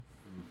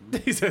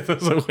He said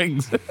those are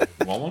wings.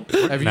 Want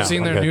one? Have you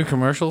seen their new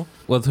commercial?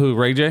 With who?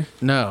 Ray J?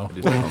 No.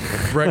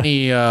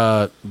 Brittany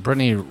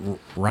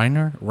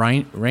Rayner.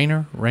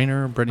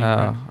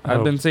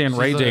 I've been seeing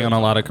Ray J on a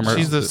lot of commercials.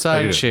 She's the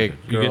side chick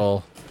You get-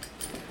 girl.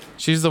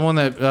 She's the one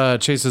that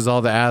chases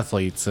all the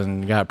athletes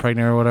and got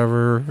pregnant or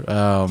whatever.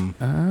 No,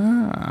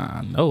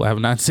 I have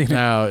not seen it.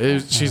 No,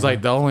 she's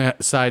like the only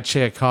side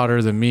chick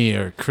hotter than me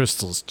or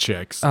Crystal's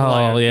chicks. Oh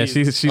Like, yeah,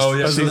 she's Oh,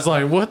 yeah. She's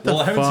like, what the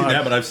Well, I haven't fuck? seen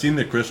that, but I've seen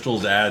the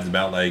Crystals ads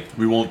about like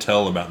we won't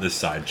tell about this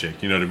side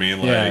chick. You know what I mean?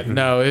 Like, Yeah,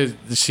 no,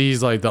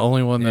 she's like the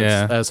only one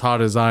that's Yeah. as hot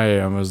as I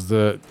am. Is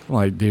the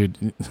like,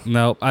 dude?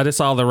 Nope. I just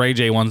saw the Ray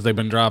J ones they've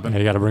been dropping. Yeah,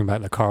 you got to bring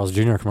back the Carl's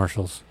Jr.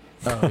 commercials.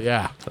 Oh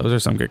yeah, Those are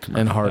some good commercials.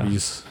 and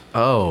Hardee's.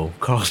 Oh,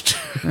 Carl's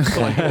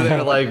like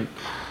they're like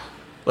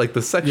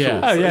the sexual. Yeah.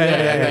 Oh,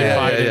 yeah, They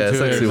fight into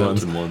sexy it. ones.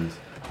 something ones.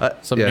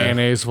 Some Yeah.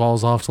 mayonnaise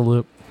falls off the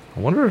lip.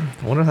 I wonder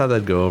how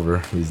that'd go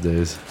over these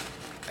days.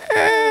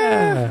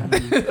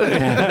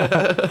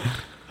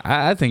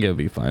 I think it would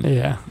be fun.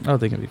 Yeah. I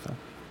think it'd be fun.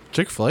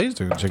 Chick-fil-A's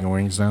doing chicken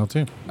wings now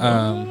too.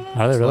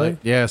 Are they really?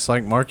 Yeah, it's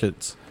like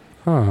markets.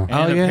 Huh. And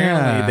Oh, yeah.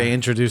 apparently they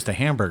introduced a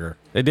hamburger.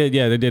 They did.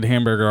 Yeah, they did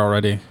hamburger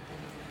already.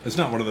 It's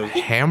not one of those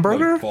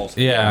Hamburger? false.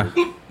 Yeah.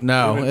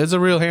 No, it's a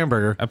real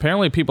hamburger.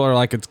 Apparently, people are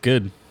like, it's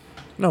good.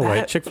 No,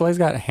 wait. Chick-fil-A's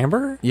got a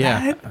hamburger?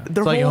 Yeah,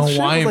 Their like a whole shit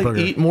Hawaiian was like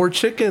burger. eat more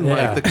chicken.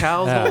 Yeah. Like the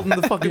cows Yeah.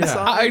 holding the fucking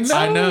sides.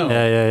 I know.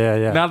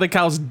 Yeah. Now the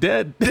cow's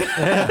dead. They're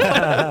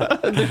a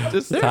Times are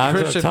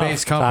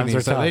Christian-based tough. company, Times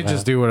are so they tough,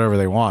 just man. do whatever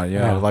they want.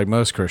 Yeah. Like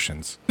most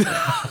Christians. This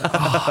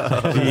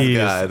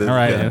guy, this All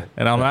right. guy.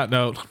 And on that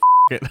note,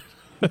 it.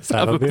 Let's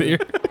have That'll a be beer.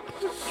 it.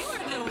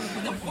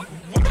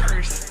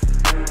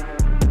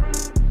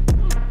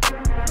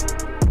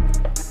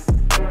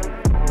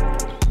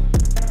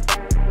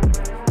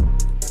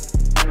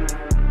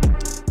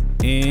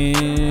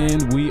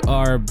 And we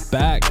are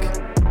back,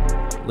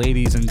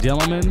 ladies and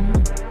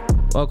gentlemen.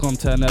 Welcome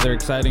to another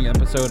exciting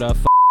episode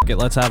of It.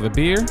 Let's Have a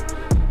Beer.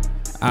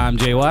 I'm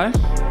JY.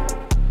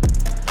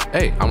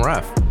 Hey, I'm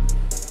Raph.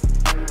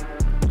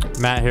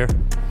 Matt here.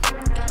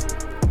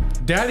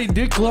 Daddy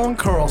Dick Long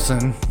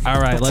Carlson.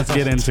 All right, let's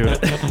get into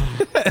it.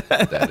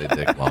 Daddy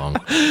Dick Long.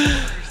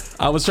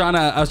 I was trying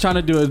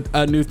to do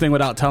a new thing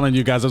without telling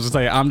you guys. I was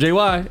gonna say I'm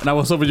JY, and I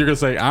was hoping you're gonna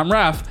say I'm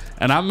Raph,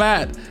 and I'm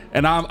Matt,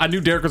 and I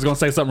knew Derek was gonna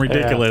say something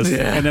ridiculous,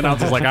 and then I was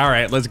just like, all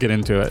right, let's get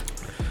into it.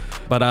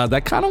 But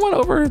that kind of went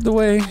over the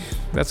way.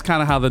 That's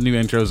kind of how the new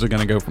intros are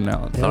gonna go from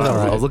now on. Yeah, it was all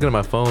I right. was looking at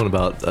my phone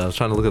about. I was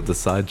trying to look up the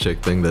side chick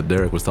thing that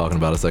Derek was talking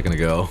about a second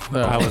ago.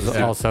 I was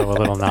also a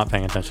little not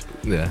paying attention.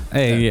 Yeah.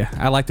 Hey, yeah,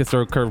 I like to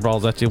throw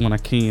curveballs at you when I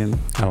can.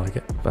 I like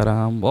it. But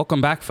welcome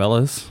back,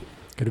 fellas.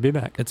 Good to be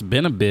back. It's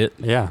been a bit,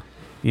 Yeah.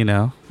 you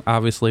know.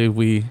 Obviously,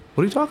 we.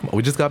 What are you talking about?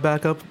 We just got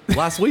back up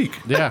last week.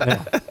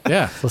 Yeah.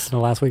 Yeah. Listen to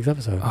last week's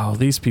episode. Oh,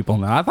 these people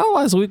now. I thought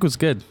last week was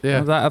good.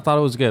 Yeah. I thought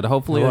it was good.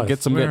 Hopefully, It we'll was.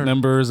 get some good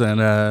numbers,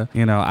 and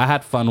you know, I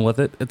had fun with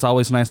it. It's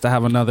always nice to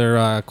have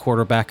another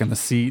quarterback in the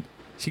seat.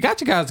 She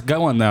got you guys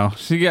going though.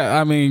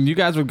 I mean, you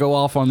guys would go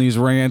off on these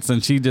rants,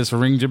 and she just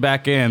rings you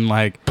back in,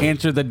 like,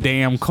 answer the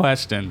damn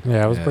question.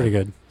 Yeah, it was Yeah. pretty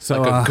good. So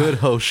Like a good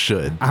host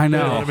should. I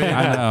know,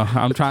 I know.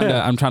 I'm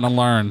trying to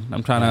learn.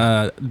 I'm trying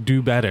to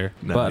do better.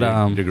 No, but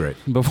you're great.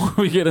 before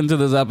we get into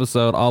this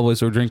episode,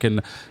 always we're drinking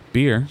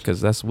beer because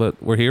that's what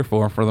we're here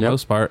for the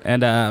most part.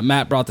 And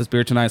Matt brought this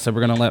beer tonight, so we're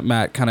gonna let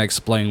Matt kind of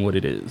explain what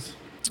it is.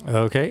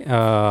 Okay.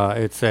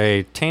 It's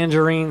a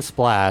Tangerine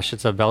Splash.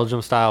 It's a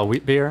Belgium-style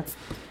wheat beer.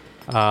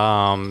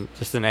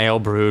 Just an ale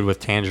brewed with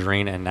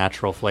tangerine and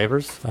natural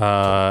flavors.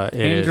 It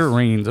is-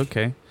 Tangerines,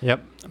 okay.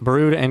 Yep.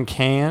 Brewed and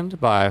canned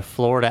by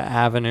Florida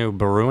Avenue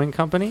Brewing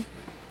Company.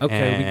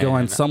 Okay, we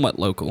going And- somewhat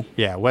local.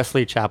 Yeah,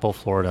 Wesley Chapel,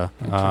 Florida.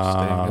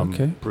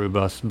 Okay.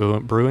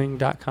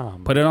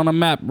 Brewing.com. Put it on a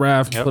map,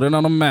 Raph. Yep. Put it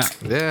on a map.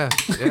 Yeah.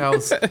 Yeah.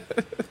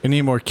 We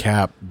need more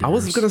cap. I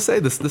was beers. gonna say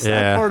this. The sad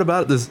Yeah. part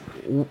about it is,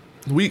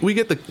 we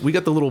get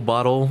the little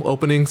bottle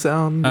opening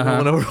sound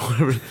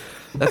whenever.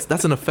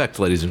 That's an effect,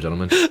 ladies and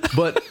gentlemen.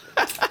 But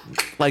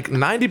like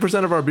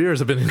 90% of our beers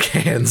have been in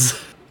cans.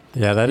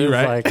 Yeah, that is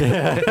right. like You're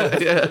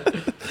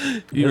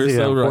that's the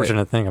so right.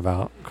 unfortunate thing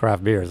about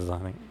craft beers is I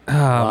think. Oh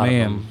lot of man.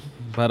 them.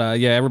 But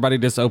yeah, everybody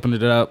just opened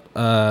it up.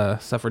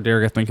 Except for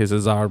Derek, I think his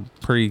is our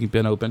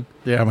been open.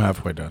 Yeah, I'm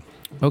halfway done.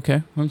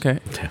 Okay.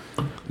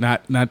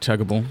 Not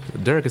chuggable.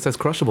 Derek, it says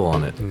crushable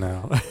on it.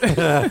 No.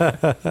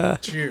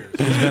 Cheers.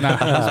 He's been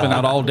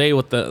out all day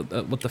with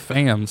the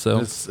fam. So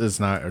It's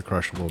not a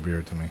crushable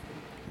beer to me.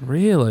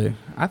 really,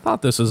 I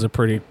thought this was a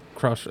pretty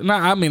crush. No,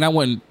 I mean I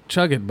wouldn't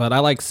chug it, but I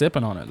like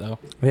sipping on it though.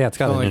 Yeah, it's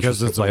got an Only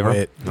because interesting it's a flavor.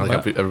 wit. I like how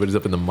everybody's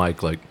up in the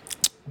mic like.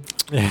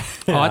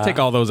 Oh, I take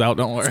all those out.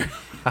 Don't worry.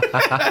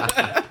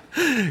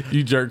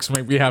 You jerks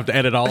make me have to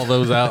edit all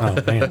those out.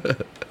 Oh man.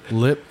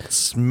 Lip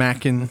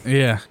smacking.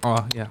 Yeah.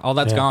 Oh yeah. All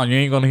that's Yeah. gone. You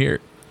ain't gonna hear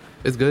it.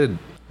 It's good.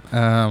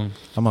 I'm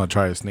gonna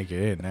try to sneak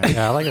it in now.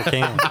 Yeah, I like the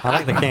can. I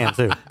like the can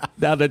too.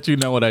 Now that you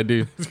know what I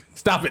do.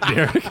 Stop it,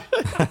 Derek.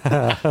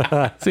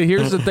 See,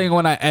 here's the thing.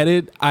 When I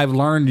edit, I've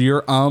learned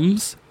your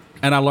and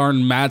I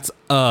learned Matt's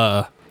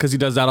because he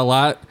does that a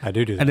lot. I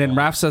do that. And then a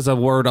lot. Raph says a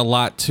word a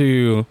lot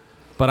too,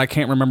 but I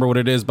can't remember what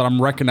it is. But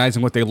I'm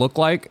recognizing what they look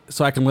like,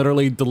 so I can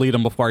literally delete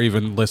them before I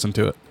even listen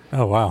to it.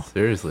 Oh wow.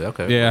 Seriously,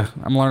 okay. Yeah,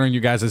 I'm learning you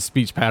guys'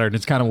 speech pattern.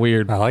 It's kind of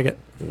weird. I like it.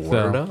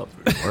 Word up.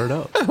 Word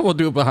up. We'll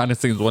do it behind the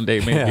scenes one day,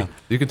 maybe. Yeah.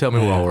 You can tell me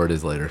what word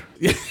is later.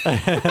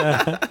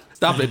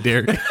 Stop it,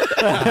 Derek.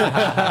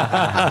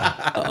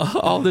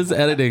 All this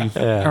editing.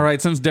 Yeah. All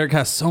right, since Derek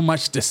has so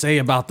much to say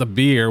about the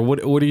beer,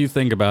 what do you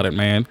think about it,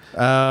 man?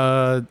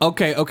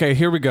 Okay,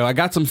 here we go. I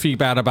got some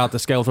feedback about the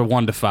scale from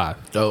 1 to 5.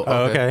 Oh,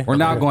 Okay. We're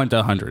now going to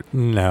 100.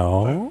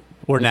 No.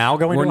 We're now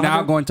going. We're to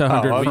now 100? going to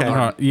 100. Oh,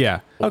 okay. Yeah.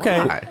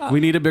 Okay. We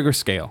need a bigger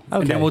scale.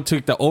 And Okay. then we'll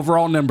take the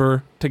overall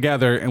number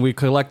together and we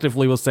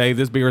collectively will say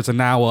this beer is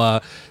now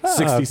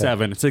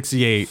 67,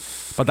 68.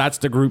 But that's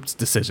the group's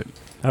decision.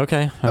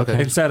 Okay.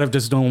 Okay. Instead of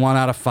just doing 1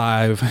 out of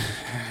 5.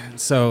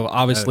 So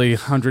obviously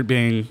 100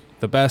 being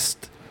the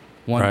best,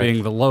 1 Right.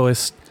 being the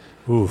lowest.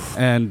 Oof.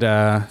 And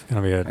Gonna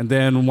be a and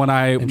then when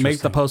I make the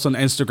Interesting. post on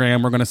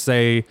Instagram, we're gonna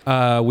say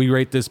we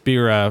rate this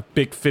beer a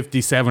big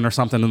 57 or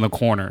something in the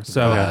corner.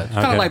 So Okay. kind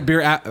of Okay. like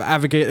Beer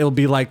Advocate, it'll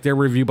be like their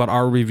review, but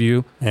our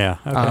review. yeah.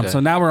 Okay. So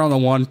now we're on the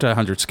 1 to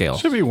 100 scale.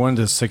 Should be 1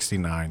 to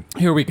 69.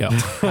 Here we go.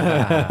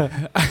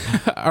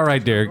 All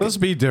right, Derek. Let's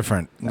be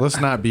different. Let's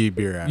not be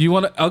beer at. You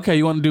want to? Okay,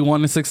 you want to do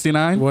 1 to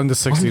 69? 1 to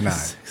 69.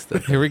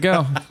 Here we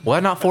go. Why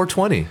not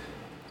 420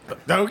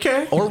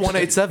 Okay. or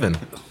 187?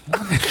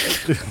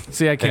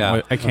 See, I can't.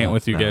 Yeah. I can't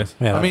with you guys.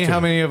 Yeah, I that's mean, true. how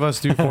many of us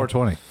do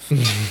 420?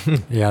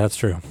 Yeah, that's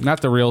true. Not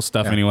the real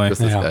stuff, anyway.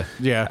 Just this Yeah. guy.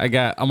 Yeah. I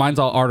got mine's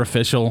all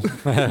artificial.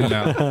 You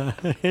know.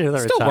 You're the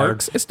Still retired-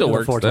 works. It still you're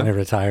the works, 420 though.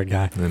 retired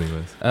guy.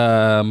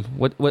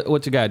 Anyways.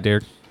 What you got,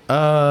 Derek?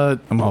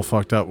 I'm all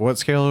fucked up. What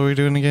scale are we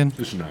doing again?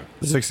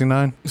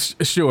 69?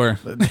 Sure.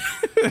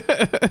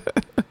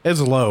 It's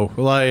low.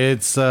 Like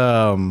it's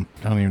I don't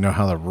even know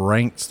how to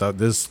rank stuff.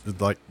 This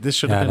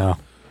should Yeah, I have know.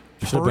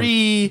 been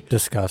pre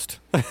Disgust.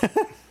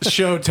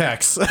 show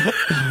text.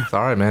 It's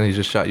all right, man. He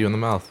just shot you in the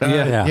mouth.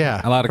 Yeah.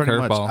 Yeah. A lot of pretty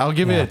much. curveball. I'll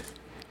give Yeah.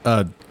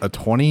 it a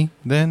 20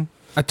 then.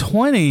 A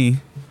 20.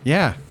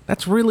 Yeah.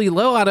 That's really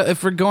low.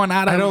 If we're going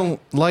out of, I don't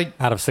like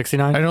Out of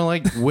 69? I don't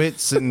like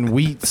wits and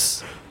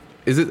wheats.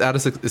 Is it out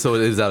of six? So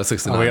it is out of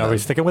 69. Are we then.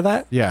 sticking with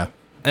that? Yeah.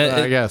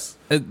 I guess.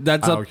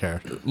 That's I up. don't care.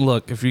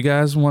 Look, if you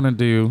guys want to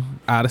do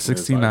out of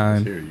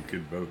 69, Here, you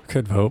could vote.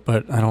 Could vote,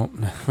 but I don't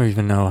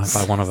even know if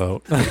I want to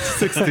vote.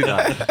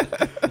 69.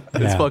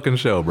 It's Yeah. fucking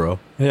show, bro.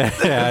 yeah.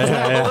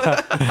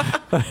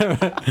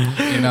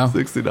 you know.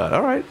 69.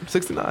 All right,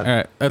 69. All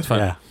right, that's fine.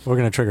 Yeah. We're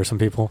going to trigger some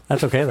people.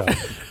 That's okay, though.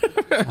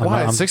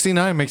 Why? I'm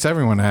 69 makes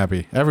everyone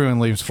happy. Everyone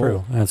leaves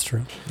true. full. That's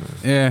true.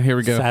 Yeah, here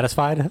we go.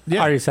 Satisfied?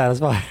 Yeah. Are you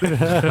satisfied?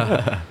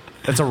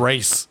 It's a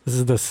race. This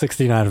is the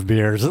 69 of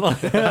beers.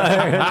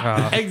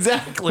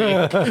 Exactly.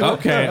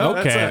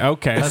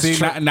 Okay. See,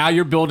 now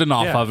you're building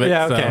off Yeah. of it.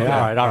 Yeah, so- okay.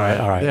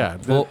 All right. Yeah.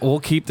 We'll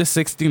keep the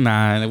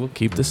 69. We'll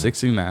keep the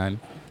 69.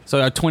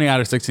 So 20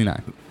 out of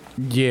 69.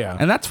 Yeah.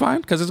 And that's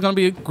fine because it's going to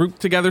be a group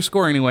together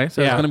score anyway.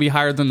 So it's Yeah. going to be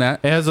higher than that.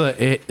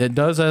 It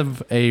does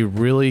have a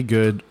really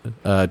good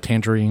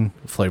tangerine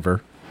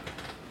flavor,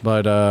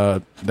 but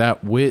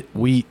that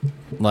wheat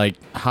like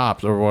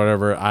hops or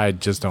whatever I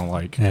just don't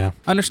like. Yeah.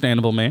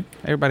 Understandable, man.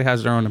 Everybody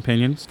has their own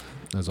opinions.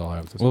 That's all I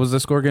have to say. What was the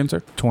score again,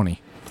 sir? 20.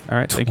 All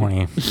right, thank you.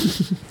 20.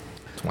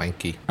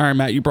 Twanky. All right,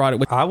 Matt, you brought it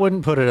with. I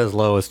wouldn't put it as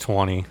low as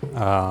 20.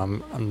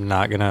 I'm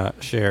not going to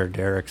share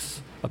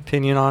Derek's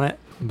opinion on it,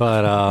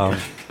 but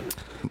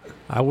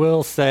I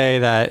will say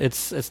that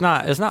it's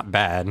not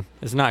bad.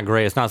 It's not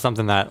great. It's not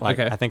something that like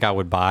Okay. I think I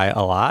would buy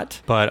a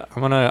lot. But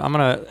I'm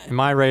gonna in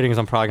my ratings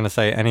I'm probably gonna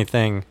say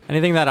anything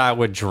that I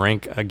would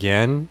drink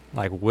again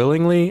like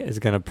willingly is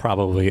gonna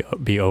probably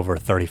be over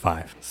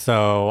 35.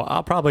 So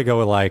I'll probably go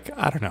with like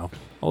I don't know.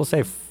 I'll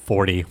say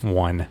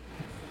 41.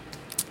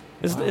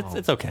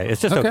 It's okay. It's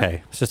just Okay.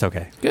 okay. It's just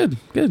okay. Good.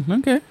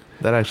 Okay.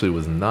 That actually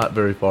was not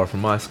very far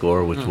from my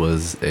score, which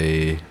was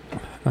a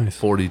Nice.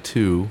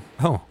 42.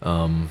 Oh,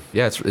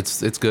 Yeah,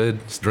 it's good.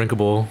 It's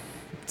drinkable.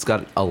 It's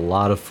got a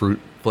lot of fruit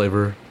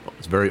flavor.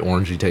 It's very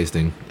orangey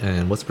tasting.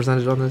 And what's the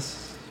percentage on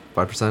this?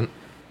 5%.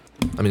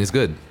 I mean, it's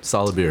good.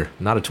 Solid beer.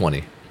 Not a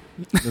 20.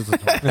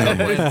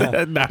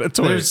 Not a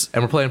twist.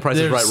 And we're playing Price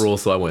is Right There's-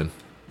 rules, so I win.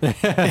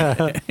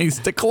 He's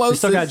the you closest.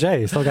 still got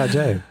Jay. You still got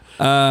Jay.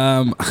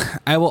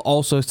 I will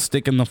also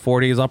stick in the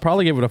 40s. I'll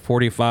probably give it a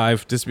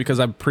 45 just because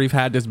I've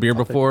had this beer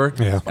before.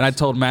 Yeah. And I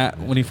told Matt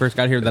when he first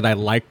got here that I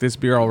like this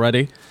beer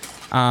already.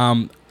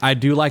 I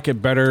do like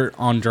it better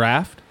on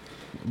draft.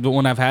 But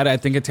when I've had it, I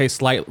think it tastes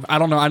slight. I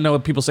don't know. I know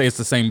people say it's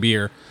the same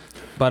beer,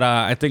 but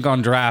I think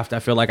on draft, I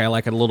feel like I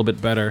like it a little bit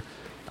better.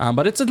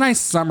 But it's a nice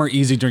summer,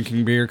 easy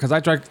drinking beer because I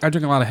drink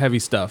a lot of heavy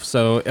stuff.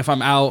 So if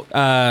I'm out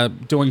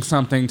doing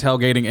something,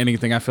 tailgating,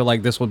 anything, I feel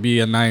like this would be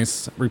a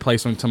nice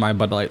replacement to my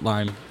Bud Light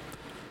line.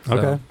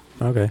 So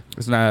Okay.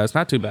 it's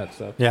not too bad.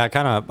 So Yeah,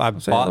 I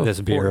bought this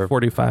beer.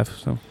 45.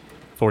 So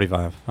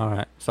 45. All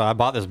right. So I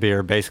bought this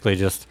beer basically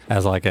just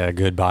as like a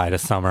goodbye to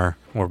summer.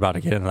 We're about to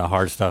get into the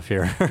hard stuff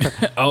here.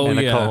 Oh,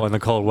 and yeah. the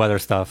cold weather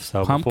stuff.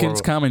 So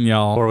Pumpkin's coming,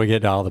 y'all. before we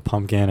get to all the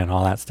pumpkin and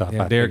all that stuff.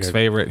 Yeah, I Derek's figured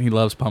favorite. He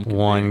loves pumpkin.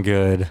 one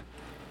good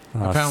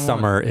I found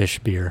summer-ish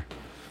beer.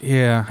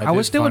 Yeah, I I did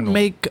wish they would find one.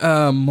 make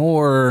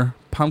more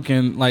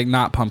pumpkin, like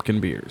not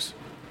pumpkin beers,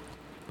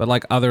 but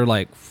like other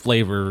like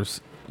flavors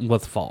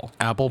with fall.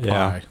 Apple Yeah.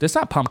 pie, It's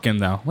not pumpkin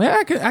though.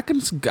 Yeah, I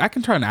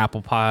can try an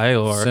apple pie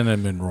or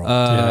cinnamon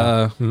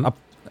roll.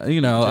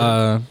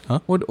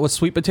 what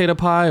sweet potato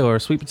pie or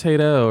sweet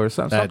potato or that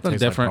something tastes like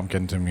different.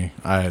 pumpkin to me.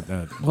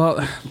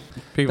 Well,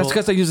 People, that's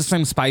because they use the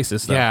same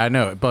spices. Though. yeah, I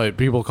know, but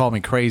people call me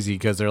crazy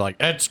because they're like,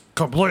 it's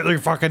completely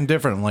fucking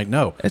different. I'm like,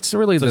 no, it's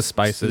really the the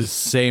spices.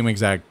 same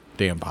exact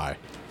damn pie,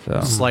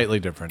 So. slightly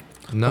different.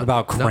 What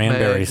about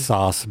cranberry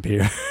sauce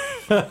beer?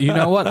 You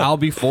know what? I'll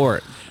be for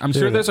it. I'm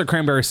sure Dude. there's a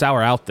cranberry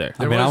sour out there.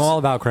 I'm all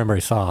about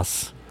cranberry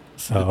sauce.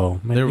 So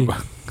maybe.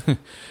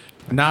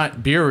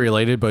 Not beer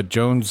related, but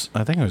Jones.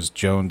 I think it was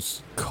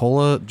Jones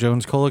Cola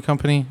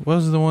Company. What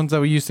was the ones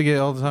that we used to get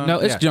all the time? No,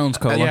 it's Yeah. Jones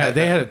Cola. Yeah,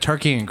 they had a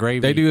turkey and gravy.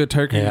 They do a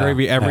turkey and Yeah,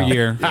 gravy every yeah.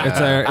 year.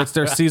 It's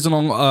their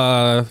seasonal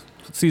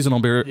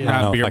beer, I don't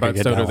not know beer, if I but could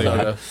get soda. down They with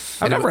do.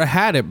 that. I've never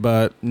had it,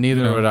 but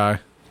Neither would I.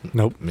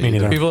 Nope. Me Me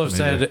neither. neither. People have Me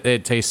said neither.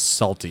 it tastes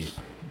salty.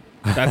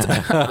 that's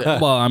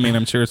well. I mean,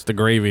 I'm sure it's the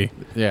gravy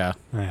Yeah,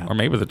 Yeah. or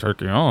maybe the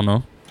turkey. I don't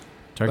know.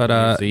 turkey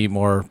But, needs to eat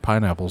more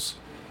pineapples.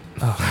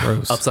 Oh,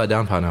 gross. Upside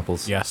down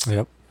pineapples. Yes.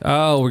 Yep.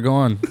 Oh, we're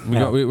going.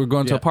 Yeah. We're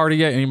going to a Yeah. party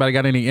yet? Anybody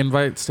got any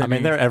invites? I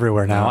mean, they're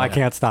everywhere now. Oh, I yeah.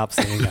 can't stop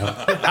seeing them.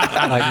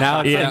 Like now,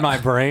 it's Yeah. in my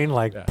brain,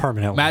 like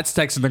permanently. Matt's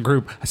texting the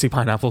group. I see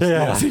pineapples.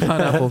 Yeah. I see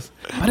pineapples.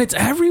 But it's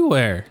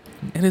everywhere.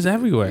 It is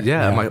everywhere.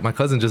 Yeah, Yeah. My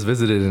cousin just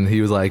visited and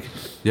he was like,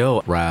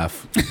 "Yo, Raph,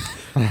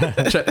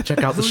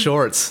 check out the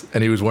shorts."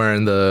 And he was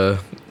wearing the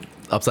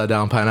upside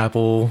down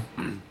pineapple.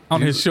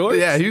 On his shorts.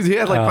 Yeah, he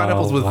had like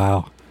pineapples with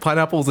Wow.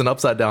 pineapples and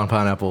upside down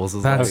pineapples. It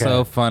was That's like-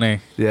 so funny.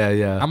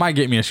 yeah. I might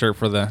get me a shirt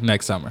for the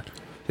next summer.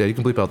 Yeah, you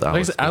can bleep out the Like I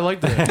Alex. said, I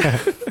like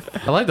the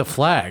I like the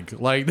flag.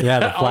 Like Yeah,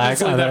 the flag.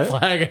 honestly, that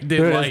flag I did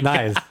Dude, like. it's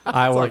nice.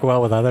 I work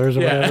well with others.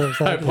 Or Yeah,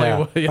 whatever. I play, Yeah.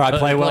 well, yeah, Or I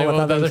play well with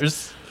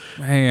others.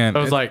 Man, I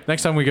was like,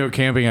 next time we go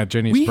camping at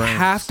Jenny we Springs,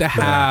 have to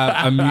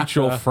have a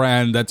mutual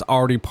friend that's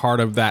already part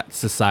of that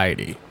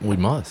society. We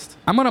must.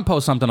 I'm gonna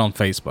post something on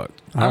Facebook.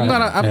 All right,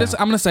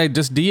 I'm gonna say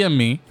just DM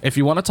me if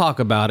you want to talk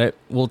about it.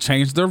 We'll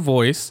change their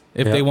voice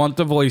if Yep. they want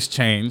the voice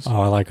changed.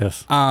 Oh, I like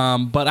this.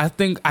 But I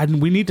think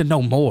we need to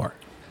know more.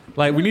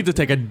 Like we need to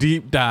take a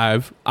deep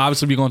dive.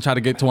 Obviously, we're gonna try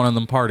to get to one of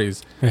them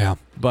parties. Yeah.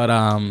 But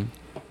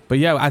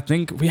yeah, I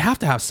think we have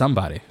to have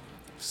somebody.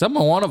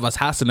 One of us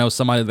has to know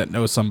somebody that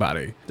knows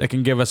somebody that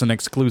can give us an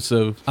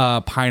exclusive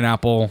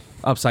pineapple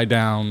upside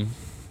down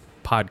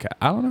podcast.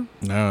 I don't know.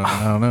 No,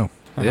 I don't know.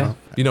 Yeah.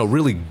 You know,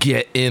 really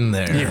get in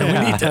there.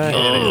 We need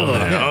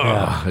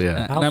to.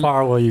 Yeah. How I'm-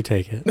 far will you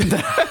take it?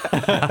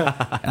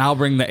 And I'll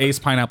bring the Ace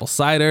pineapple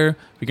cider.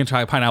 We can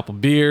try pineapple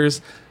beers.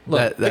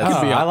 Look, That it could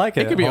could be I like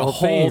it. It could be a Whole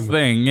whole theme.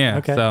 thing. Yeah.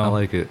 Okay. So I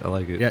like it. I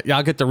like it. yeah,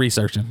 y'all get the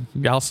researching.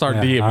 Y'all start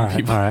Yeah, DMing all right.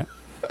 people. All right.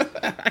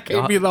 I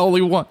can't be the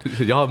only one.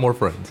 Y'all have more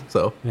friends,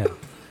 so Yeah.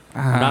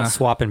 I'm not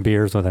swapping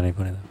beers with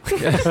anybody.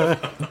 Though.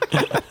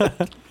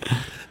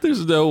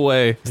 There's no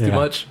way. it's too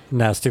much.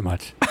 No, it's too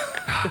much.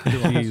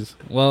 Jeez.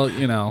 Well,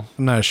 you know.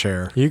 I'm not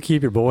sure. You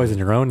keep your boys in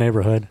your own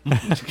neighborhood.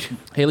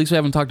 Hey, at least we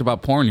haven't talked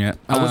about porn yet.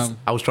 I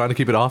was trying to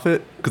keep it off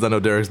it because I know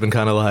Derek's been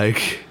kind of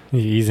like.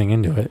 You're easing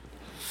into it.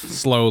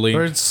 Slowly.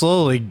 We're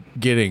slowly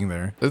getting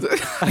there.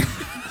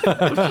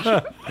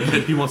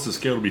 He wants the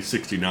scale to be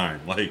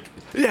 69. Like,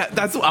 Yeah,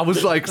 that's. I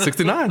was like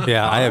 69.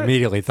 Yeah, I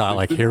immediately thought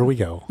like, here we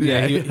go.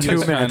 Yeah, he 2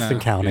 was minutes trying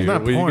and counting. It's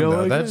not we porn go though.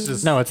 again. That's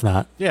just No, it's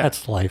not. Yeah.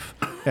 That's life.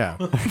 yeah.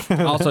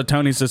 Also,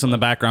 Tony's just in the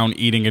background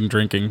eating and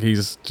drinking.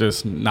 He's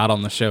just not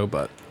on the show,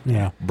 but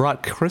Yeah.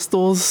 Brought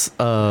Crystal's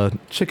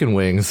chicken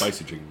wings.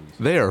 spicy chicken wings.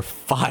 They are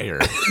fire.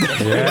 I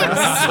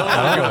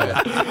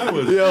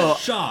was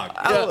shocked.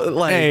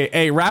 Like,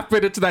 hey, Raph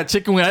bit into that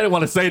chicken wing. I didn't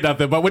want to say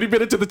nothing, but when he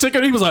bit into the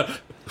chicken, he was like,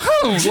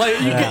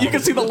 like you can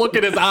see the look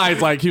in his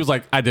eyes. Like he was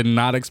like, I did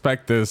not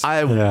expect this.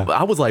 I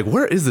was like,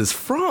 where is this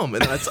from?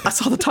 And I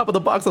saw the top of the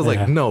box. I was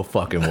Yeah. like, no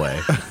fucking way.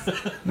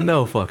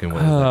 No fucking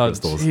way. Oh,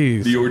 Crystals.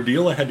 jeez. The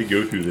ordeal I had to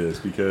go through this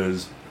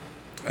because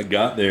I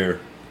got there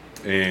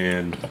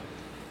and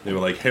they were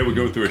like, hey, we're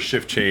going through a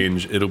shift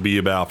change. It'll be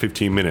about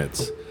 15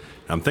 minutes.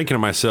 I'm thinking to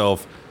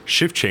myself,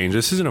 shift change?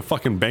 This isn't a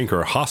fucking bank or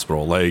a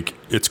hospital. Like,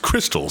 it's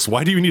Crystals.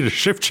 Why do you need a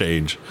shift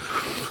change?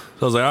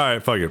 So I was like, all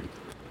right, fuck it.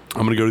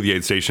 I'm going to go to the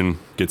aid station,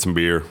 get some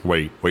beer,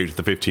 wait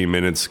the 15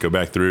 minutes, go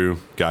back through.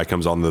 Guy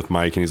comes on the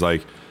mic and he's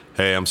like,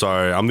 hey, I'm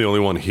sorry, I'm the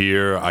only one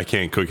here. I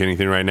can't cook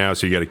anything right now,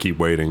 so you got to keep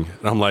waiting.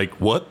 And I'm like,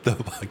 what the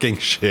fucking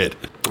shit?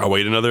 I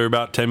wait another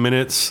about 10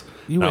 minutes.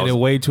 You And I waited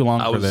was- way too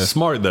long I for was this.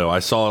 smart, though. I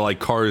saw, like,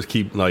 cars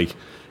keep, like,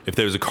 if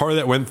there was a car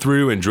that went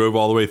through and drove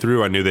all the way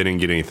through, I knew they didn't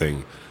get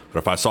anything. But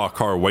if I saw a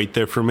car wait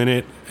there for a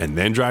minute and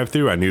then drive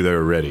through, I knew they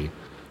were ready.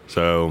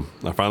 So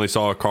I finally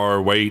saw a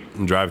car wait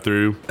and drive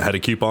through. I had a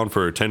coupon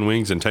for 10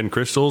 wings and 10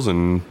 crystals,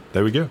 and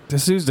there we go.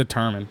 This dude's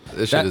determined.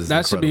 This shit is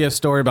That should be incredible. a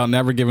story about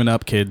never giving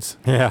up, kids.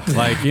 Yeah.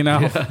 Like,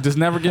 just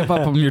never give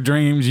up on your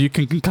dreams. You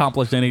can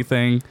accomplish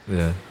anything.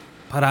 Yeah.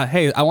 But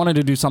hey, I wanted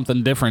to do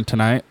something different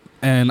tonight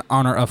in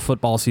honor of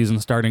football season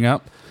starting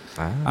up.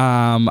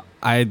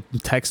 I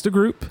text a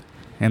group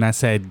and I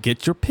said,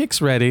 get your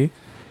picks ready,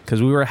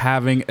 because we were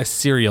having a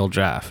cereal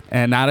draft,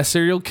 and not a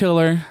serial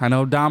killer. I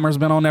know Dahmer's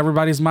been on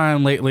everybody's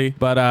mind lately,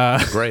 but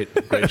Great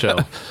show.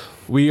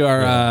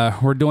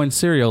 we're doing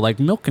cereal, like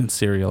milk and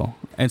cereal,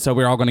 and so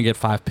we're all going to get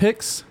 5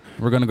 picks.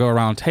 We're going to go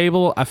around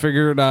table. I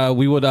figured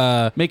we would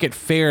make it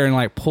fair and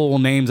like pull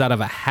names out of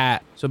a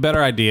hat. So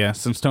better idea,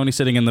 since Tony's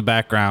sitting in the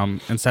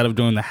background, instead of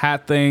doing the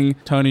hat thing,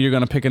 Tony, you're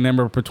going to pick a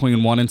number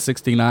between 1 and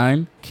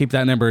 69. Keep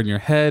that number in your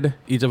head.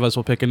 Each of us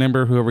will pick a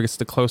number. Whoever gets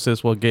the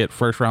closest will get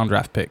first round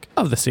draft pick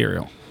of the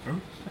cereal.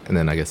 And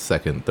then I guess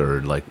second,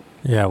 third, like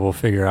Yeah, we'll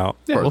figure out.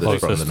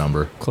 furthest from the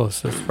number.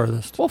 Closest,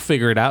 furthest. We'll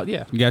figure it out.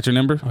 Yeah. You got your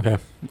number? Okay.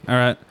 All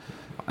right.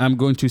 I'm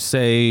going to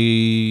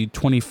say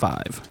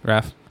 25.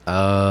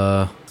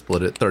 Raph?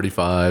 Split it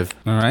 35.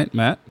 All right.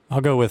 Matt?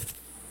 I'll go with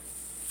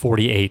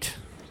 48.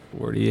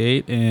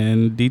 48.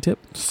 And D-Tip?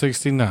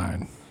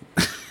 69.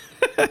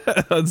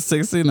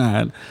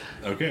 69.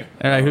 Okay.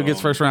 All right. Who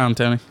gets first round,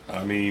 Tony?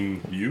 I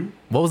mean, you?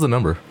 What was the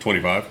number?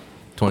 25.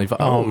 25.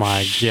 Oh my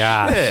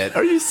god. Shit.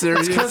 Are you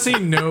serious? Because he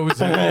knows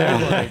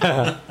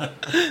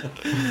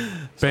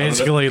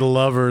basically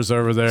lovers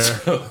over there.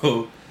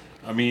 So,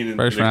 I mean, in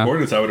First round.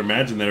 accordance, I would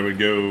imagine that it would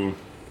go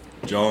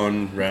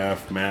John,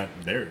 Raph, Matt,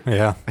 Derek.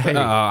 Yeah.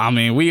 I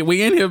mean, we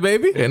in here,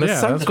 baby. In a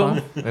Yeah, that's circle.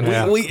 fine. And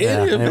Yeah. We in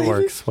Yeah, here, it baby.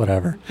 works.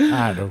 Whatever.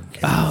 I don't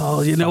care.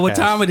 Oh, you know what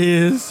Okay. time it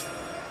is.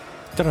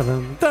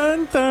 Dun,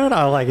 dun, dun.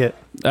 I like it.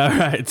 All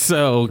right.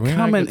 So Do we not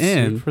coming get sued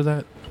in. for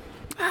that.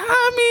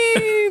 I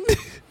mean,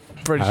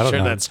 Pretty I don't sure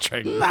know. that's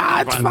trademark.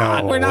 nah, it's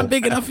fine. No. We're not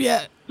big enough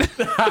yet. Yeah,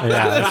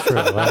 that's true.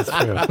 That's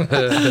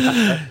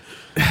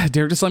true.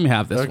 Derek, just let me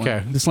have this Okay.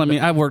 one. Just let me.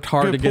 I worked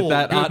hard to get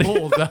that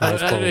audio.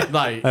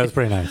 Like, That was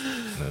pretty nice.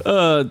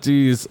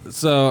 Geez.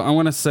 So I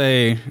want to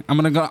say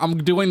I'm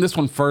doing this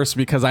one first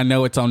because I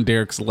know it's on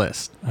Derek's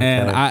list,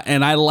 and Okay.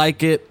 I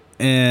like it,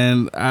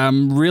 and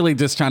I'm really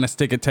just trying to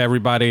stick it to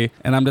everybody.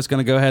 And I'm just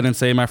gonna go ahead and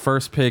say my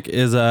first pick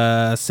is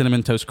a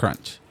cinnamon toast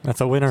crunch.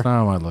 That's a winner. it's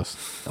not on my list.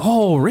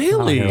 Oh, On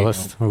really? your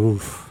list.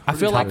 Oof. I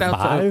feel like Top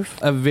that's five?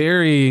 a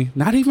very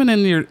not even in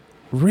your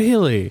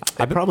really.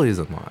 it probably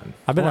isn't mine.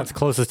 I bet that's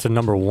closest to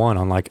number 1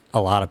 on like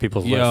a lot of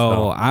people's lists. Yo,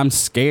 Though. I'm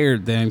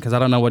scared then because I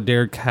don't know what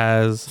Derek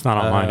has. It's not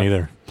on mine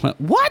either.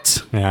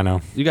 What? Yeah, I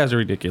know. You guys are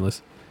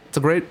ridiculous. It's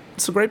a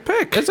great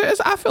pick.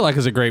 I feel like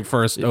it's a great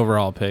first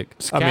overall pick.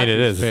 I mean, it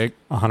is Pick.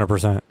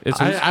 100%. It's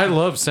I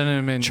love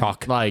cinnamon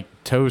Chalk. like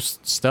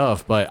toast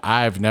stuff, but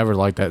I've never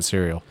liked that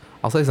cereal.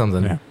 I'll say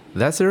something. Yeah.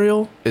 That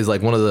cereal is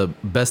like one of the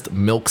best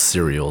milk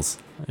cereals.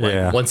 Like,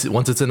 Yeah. Once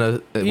it's in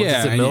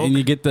yeah, milk, and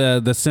you get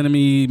the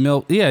cinnamon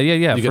milk. Yeah,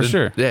 you for get to,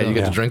 sure. Yeah, you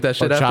get Yeah. to drink that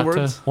shit Horchata.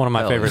 afterwards. One of my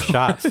Hell favorite no.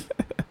 shots.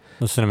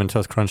 The cinnamon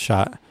toast crunch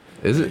shot.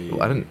 Is it?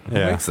 I didn't. Who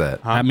Yeah. makes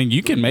that? I mean,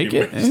 you can make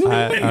it.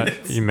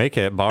 You make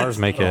it. Bars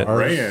make it.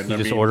 Brand. You I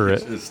just mean, order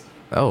it's it. just-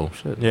 Oh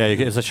shit! Yeah,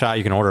 it's a shot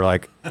you can order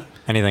like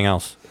anything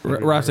else.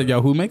 Rob said,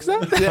 "Yo, who makes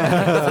that?"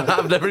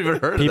 I've never even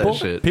heard People, of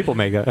that shit. people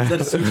make it. Is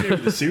that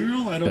associated with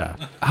cereal? I don't. Yeah.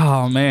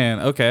 Oh man.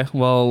 Okay.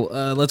 Well,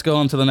 let's go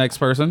on to the next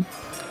person.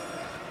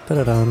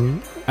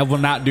 Da-da-dum. I will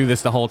not do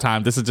this the whole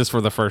time. This is just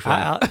for the first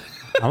round.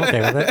 I'm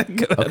okay with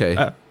it.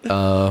 Okay.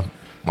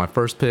 My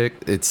first pick.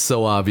 It's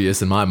so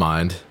obvious in my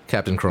mind.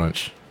 Captain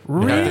Crunch.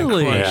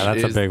 Really? Crunch. Yeah,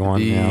 that's a is big one,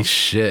 The yeah.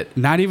 shit.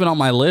 Not even on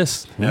my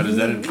list. Now, does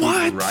that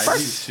include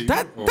variety too?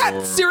 That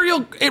or-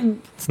 cereal it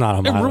It's not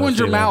on my ruins list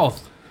your either.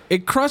 mouth.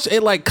 It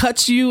it like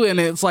cuts you, and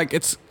it's like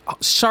it's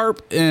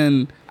sharp,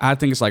 and I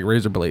think it's like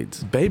razor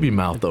blades. Baby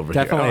mouth over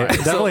Definitely, here. All right.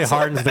 definitely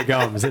hardens the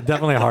gums. It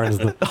definitely hardens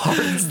the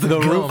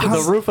roof.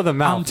 gums. The roof of the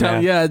mouth. I'm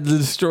telling you, man. it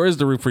destroys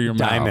the roof of your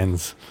mouth.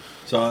 Diamonds.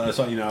 So that's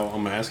what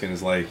I'm asking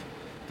is like,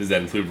 does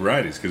that include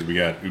varieties? Because we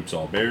got Oops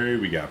All Berry,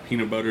 we got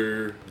peanut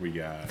butter, we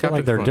got. I feel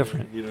like they're Crunch.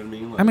 different. You know what I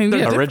mean? Like, I mean, They're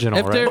yeah, original,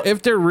 if they're right?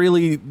 if they're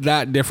really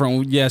that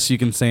different, yes, you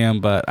can say them.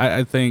 But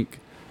I think,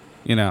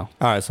 you know,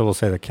 All right, so we'll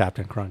say the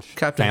Captain Crunch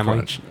Captain family.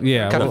 Crunch.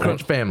 yeah, Captain we'll-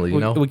 Crunch family. You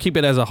know. we keep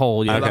it as a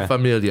whole. Yeah. Okay. La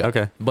Familia.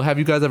 Okay. But have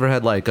you guys ever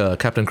had like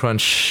Captain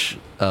Crunch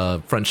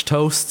French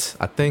toast?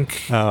 I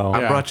think Oh.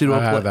 I brought you to I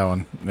a had place. that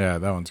one. Yeah,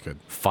 that one's good.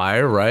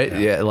 Fire, right?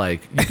 Yeah.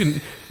 Like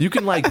you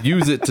can like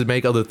use it to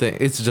make other things.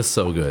 It's just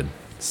so good.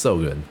 So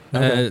good.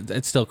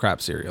 It's still crap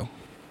cereal.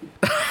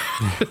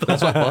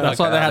 That's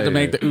why they had to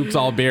make the Oops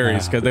All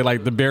Berries because they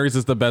like the berries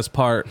is the best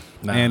part,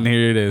 Nah. and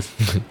here it is.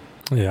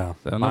 Yeah.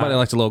 So nobody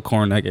likes a little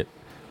corn nugget.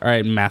 All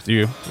right,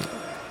 Matthew.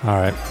 All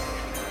right.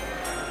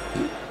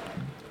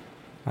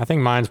 I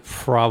think mine's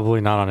probably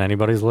not on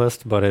anybody's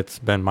list, but it's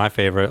been my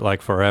favorite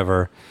like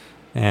forever.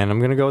 And I'm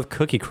going to go with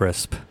Cookie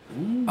Crisp.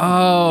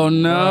 Oh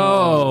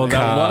no,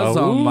 that was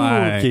on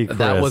my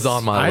That was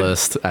on my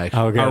list, actually.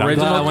 Oh, good. I'm glad I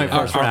original. went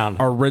first round.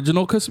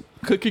 Original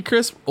Cookie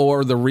Crisp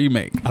or the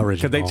remake?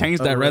 Original. Because they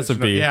changed that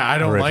recipe. Yeah, I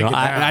don't like it. Original.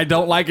 And I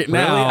don't like it Really?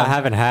 now. I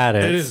haven't had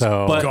it. It is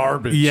so. But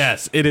garbage.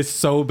 Yes, it is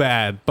so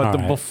bad. But All the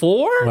right.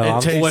 before Well,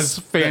 it I'm- was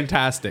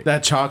fantastic.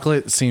 That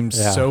chocolate seems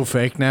Yeah. so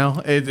fake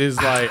now. It is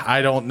like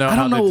I don't know I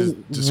how don't know to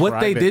describe what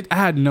they it. did. I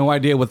had no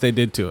idea what they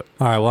did to it.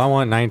 All right. Well, I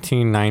want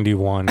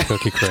 1991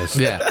 Cookie Crisp.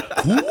 Yeah.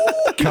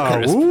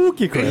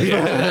 Cookie Crisp.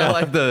 I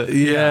like the.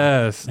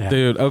 Yes, Yeah.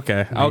 dude.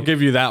 Okay, I'll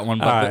give you that one.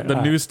 But All right, the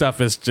all new stuff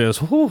is just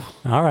whew,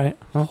 All right.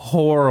 Well,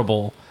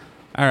 horrible.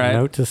 All right,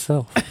 note to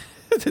self.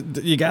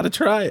 you got to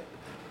try it.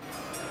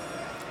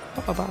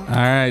 All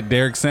right,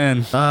 Derek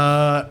Sin.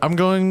 I'm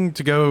going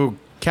to go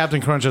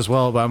Captain Crunch as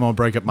well, but I'm gonna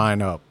break up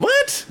mine up.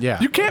 What? Yeah.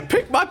 You can't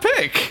pick my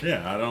pick.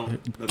 Yeah, I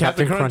don't.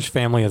 Captain Crunch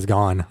family is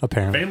gone.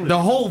 Apparently. Family. The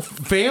whole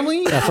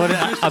family? That's what.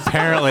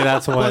 Apparently,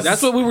 that's what.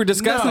 That's what we were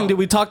discussing. No. Did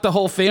we talk the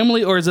whole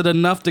family, or is it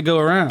enough to go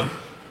around?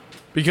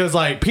 Because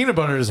like peanut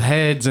butter's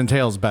heads and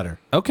tails better.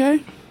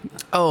 Okay,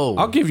 Oh,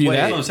 I'll give you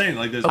That's that. what I'm saying.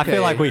 Like, there's I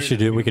feel like we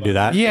could do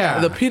that. Yeah.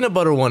 The peanut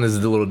butter one is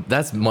a little.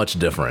 That's much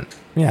different.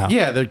 Yeah.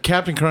 yeah, the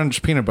Captain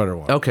Crunch peanut butter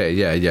one. Okay.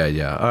 Yeah.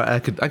 I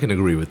can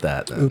agree with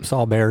that. Then. Oops,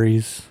 all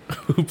berries.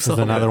 Oops. Is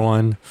another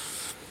one.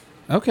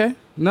 Okay,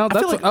 no,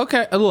 that's like-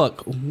 okay.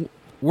 Look,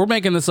 we're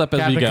making this up as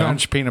Captain we go.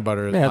 Crunch peanut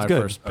butter is Yeah, it's my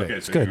good. first pick. Okay,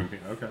 so good.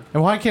 Okay.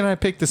 And why can't I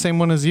pick the same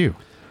one as you?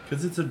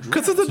 Because it's a draft.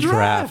 Because it's a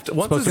draft. It's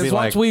Once supposed to it's be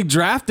Once like. we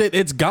draft it,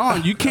 it's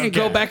gone. You can't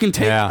go Okay. back and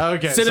take Yeah.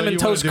 Okay, so cinnamon you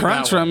wanna toast do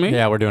crunch that one. from me.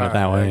 Yeah, we're doing it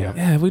that All right, way. there you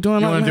Yeah. Yeah, we doing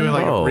You like want to do it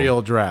like Oh. a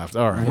real draft?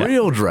 All right.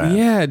 real draft.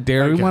 Yeah,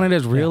 Derek, we Okay. want it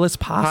as real as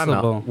Time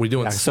possible. out. We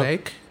doing Yeah, so-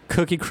 snake?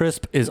 Cookie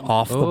Crisp is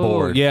off the Oh,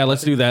 board. yeah,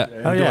 let's do that.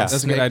 Oh yeah. That's a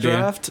good Snake idea.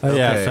 draft? Oh,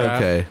 yeah, Okay. so-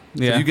 Okay.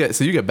 Yeah.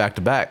 So you get back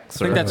to back. I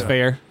think that's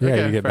fair. Yeah,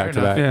 Okay, you get fair back to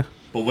enough. back. Yeah,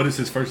 But what is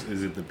his first?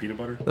 Is it the peanut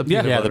butter?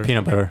 Yeah. Yeah, the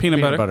peanut butter.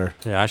 peanut butter.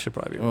 Yeah, I should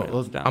probably be writing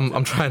Well, this down.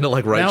 I'm trying to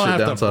like write Now I shit have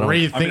down to so I don't.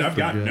 rethink. I mean, I've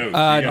got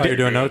notes. you're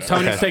doing notes?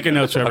 Tony's Okay. taking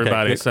notes for Okay,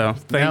 everybody, good. so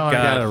thank Now I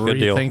gotta God. Good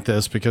deal. rethink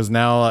this because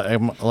now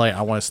I'm like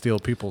I want to steal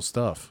people's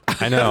stuff.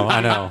 I know.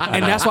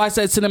 And that's why I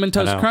said cinnamon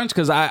toast know. crunch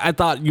because I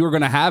thought you were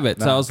gonna have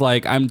it. So I was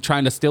like, I'm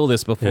trying to steal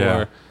this before.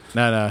 Yeah.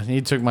 No,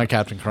 he took my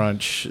Captain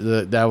Crunch.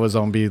 That was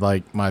gonna be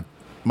like my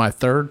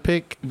third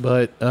pick,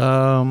 but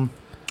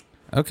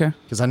Okay.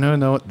 because I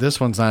know this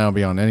one's not gonna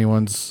be on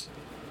anyone's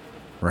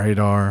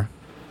radar.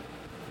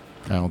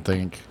 I don't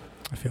think.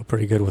 I feel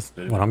pretty good with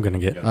what I'm gonna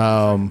get.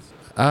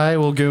 I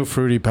will go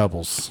Fruity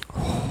Pebbles.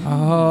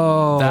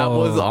 Oh, That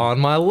was on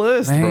my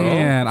list,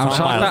 man. bro. I'm It's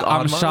shocked. on That, my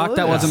I'm shocked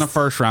that list. wasn't a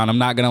first round. I'm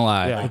not gonna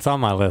lie. Yeah. It's on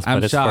my list, I'm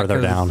but it's shocked further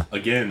 'cause- down.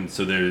 Again,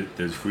 so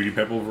there's Fruity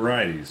Pebble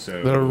varieties.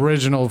 So The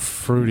original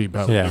Fruity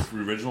Pebbles. Yeah. the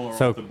original or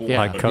So off the board. Yeah.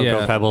 like Cocoa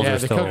Yeah. Pebbles Yeah, are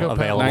the still Cocoa Pebbles.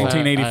 available.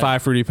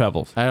 1985 Fruity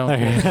Pebbles. I don't.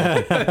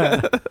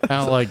 I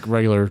don't like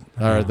regular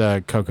or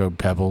the Cocoa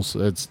Pebbles.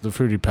 It's the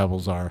Fruity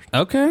Pebbles are.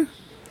 Okay,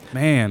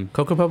 man.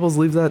 Cocoa Pebbles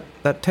leaves that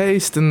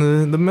taste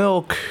in the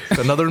milk.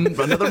 Another milk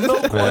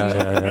one.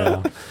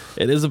 Yeah.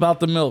 It is about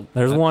the milk.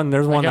 There's one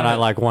that got I it.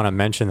 like want to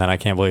mention that I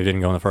can't believe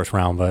didn't go in the first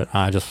round, but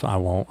I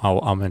won't.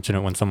 I'll mention it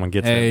when someone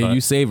gets Hey, it. but-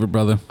 you save it,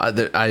 brother.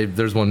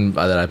 There's one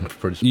that I'm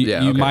pretty. You,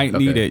 Yeah, you okay, might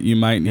need okay. it. You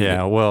might need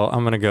yeah. it. Well,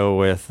 I'm gonna go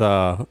with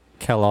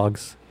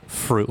Kellogg's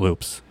Fruit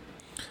Loops.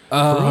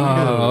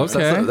 Oh, That's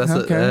okay. a- that's a-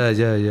 okay.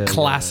 yeah.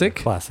 Classic.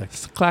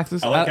 Classics.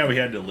 Classic. I like how we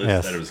had to list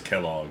Yes. that it was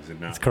Kellogg's and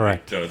not That's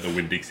correct. like the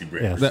Winn-Dixie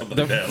brand Yes. or something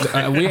like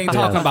that. We ain't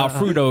talking about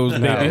Fruitos,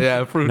 No. baby.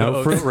 Yeah, fruit.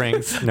 No fruit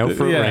rings. No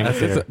fruit Yeah, rings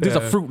here. these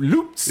are Fruit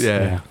Loops.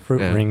 Yeah,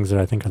 Fruit Yeah. rings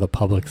I think are the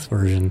Publix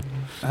version.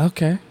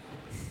 Okay.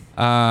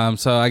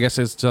 So I guess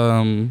it's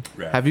Right.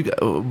 Have you?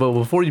 But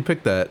before you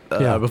pick that,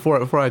 Yeah. before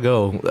I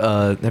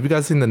go, have you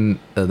guys seen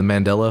the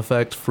Mandela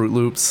effect? Fruit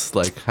Loops.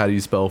 Like, how do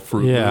you spell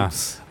Fruit Yeah.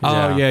 Loops?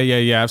 Oh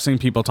yeah. I've seen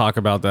people talk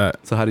about that.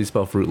 So how do you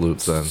spell Fruit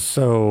Loops then?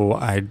 So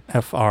I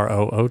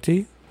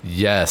FROOT,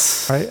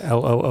 Yes. right?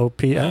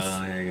 LOOPS. yeah,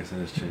 I guess that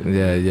is true.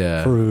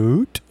 Yeah.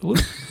 Fruit.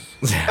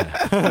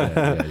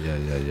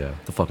 Yeah.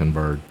 The fucking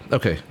bird.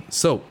 Okay,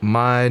 so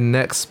my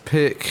next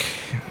pick.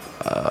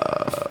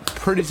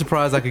 Pretty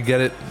surprised I could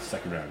get it.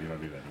 Second round, you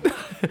don't do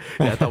that.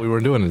 Yeah, I thought we were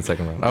doing it in the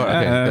second round. Oh,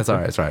 okay, that's all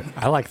right. That's all right.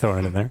 I like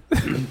throwing it in there.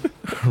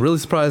 Really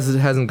surprised it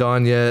hasn't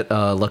gone yet.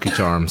 Lucky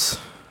Charms.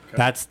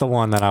 That's the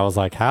one that I was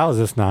like, how is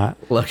this not?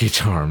 Lucky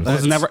Charms. I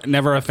was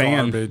never a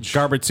fan. garbage.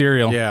 Garbage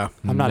cereal. Yeah.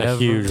 I'm not a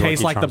huge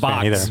Tastes Lucky like the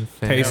Charms box. fan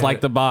either. Tastes like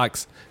the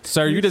box.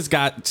 Sir, you just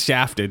got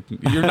shafted.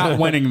 You're not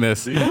winning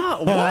this.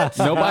 What?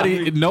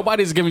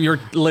 Nobody's giving your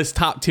list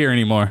top tier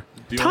anymore.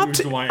 The only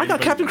reason why I got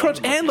anybody Captain would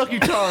Crunch want and Lucky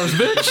Charms,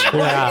 bitch.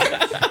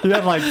 Yeah, you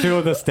have like two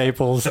of the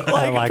staples in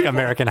like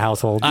American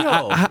households.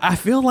 I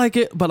feel like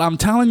it, but I'm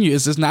telling you,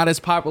 it's just not as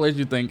popular as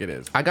you think it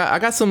is. I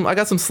got some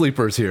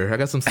sleepers here.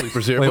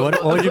 Wait,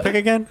 what did you pick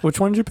again? Which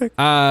one did you pick?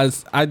 I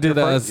did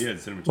Yeah, a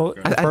cinnamon Well,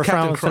 toast crunch. first Captain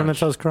round was Cinnamon Crunch.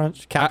 Toast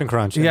Crunch, Captain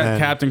Crunch. and yeah, then-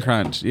 Captain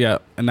Crunch. Yeah,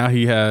 and now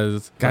he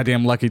has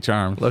goddamn Lucky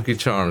Charms. Lucky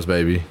Charms,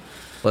 baby.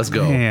 Let's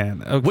go.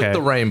 Man, okay. With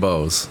the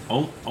rainbows.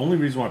 Only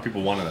reason why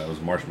people wanted that was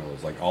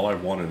marshmallows. Like all I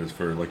wanted is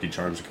for Lucky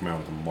Charms to come out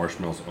with a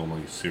marshmallows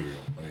only cereal.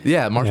 Like,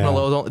 Yeah,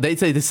 marshmallows. They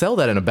say they sell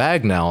that in a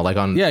bag now. Like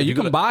on. Yeah, you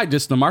can buy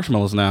just the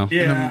marshmallows now.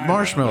 yeah, The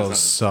marshmallows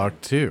suck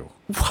too.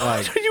 What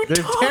are you they're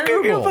talking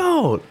terrible.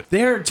 about?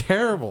 They're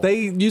terrible. They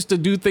used to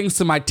do things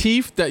to my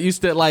teeth that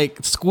used to like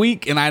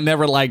squeak, and I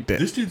never liked it.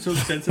 This dude's so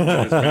sensitive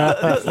to his mouth.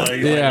 It's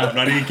like, Yeah. I'm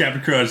not eating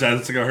Captain Crunch.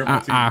 That's gonna hurt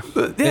my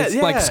teeth. It's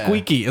like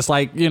squeaky. It's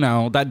like,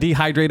 that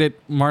dehydrated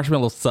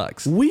marshmallow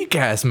sucks. Weak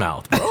ass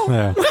mouth, bro.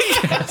 Yeah.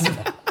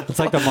 It's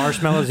like the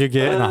marshmallows you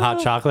get in the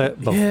hot chocolate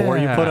before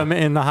you Yeah. put them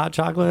in the hot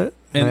chocolate.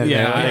 And they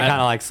I- kind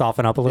of like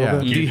soften up a little Yeah.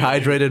 bit.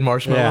 Dehydrated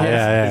marshmallows.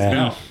 Yeah.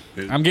 No.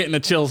 I'm getting the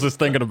chills just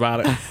thinking about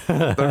it.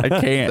 I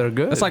can't. They're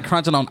good. It's like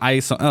crunching on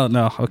ice. Oh,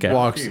 no. Okay.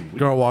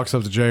 Girl walks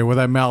up to Jay. What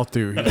that mouth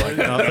do? He's like,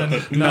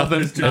 nothing.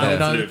 Nothing. It's too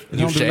sensitive. You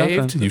Don't do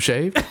shaved? nothing. You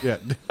shaved? Yeah.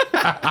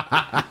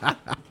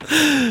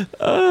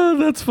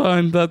 That's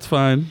fine. That's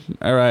fine.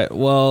 All right.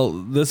 Well,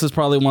 this is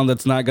probably one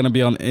that's not going to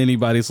be on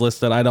anybody's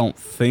list that I don't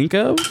think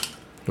of.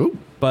 Ooh.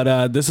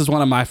 But this is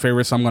one of my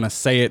favorites, so I'm going to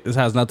say it. This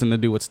has nothing to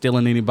do with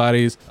stealing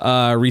anybody's.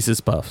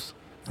 Eat Puffs.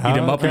 Eat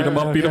 'em up, eat 'em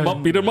up, eat 'em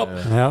up, eat 'em up.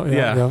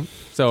 Yeah.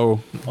 So,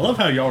 I love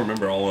how y'all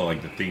remember all of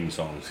like the theme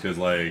songs because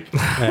like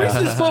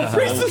Reese's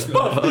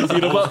Puffs.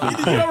 Eat 'em up.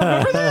 You don't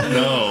remember that?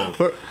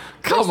 no,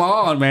 Come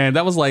on, man.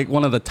 That was like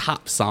one of the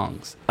top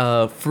songs.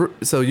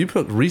 So you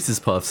took Reese's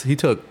Puffs. He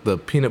took the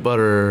peanut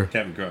butter.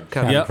 Captain Crunch.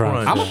 Captain Yep.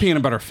 Crunch. I'm a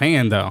peanut butter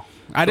fan, though.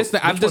 I've which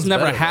just one's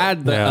never better,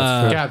 had the. Yeah,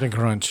 that's true. Captain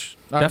Crunch.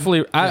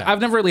 Definitely, I've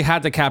never really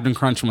had the Captain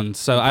Crunch one,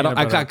 so I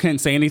butter. couldn't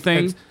say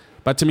anything.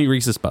 But to me,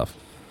 Reese's Puff.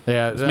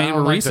 Yeah, made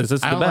with Reese's.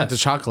 It's the I don't like the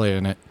best. chocolate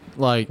in it.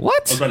 Like, I was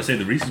What? about to say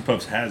the Reese's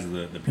Puffs has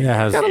the peanut Yeah, it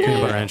has butter.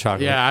 peanut butter and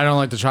chocolate. yeah, I don't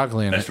like the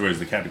chocolate in That's it. whereas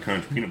the Captain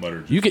Crunch peanut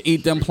butter. You can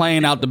eat them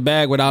plain out the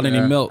bag without any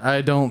Yeah, milk.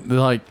 I don't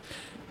like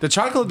the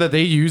chocolate that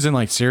they use in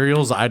like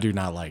cereals. I do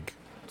not like.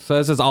 So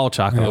this is all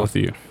chocolate with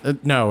you.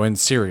 No, in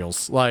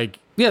cereals. Like,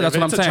 Yeah, that's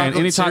if what it's I'm a saying.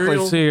 Any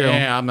chocolate cereal.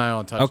 Yeah, I'm not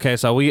gonna touch. Okay,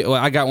 so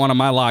I got one of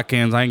my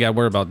lock-ins. I ain't got to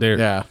worry about there. It.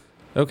 Yeah.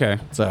 Okay.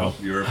 So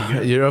You're up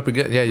again. You're up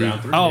again. Yeah, you.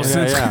 Round 3. Oh, Yeah,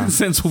 since yeah.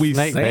 since we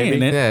Snake, saying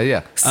baby. it,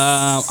 Yeah.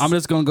 I'm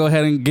just gonna go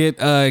ahead and get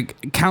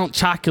Count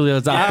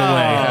Chocula's out the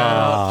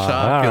way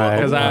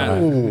Chocolate.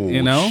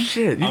 because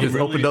Shit, you I'm just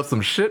really- opened up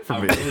some shit for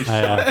I'm me. really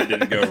shocked it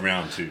didn't go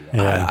round 2.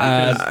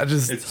 I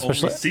just It's only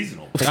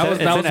seasonal. that was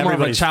It's in more of a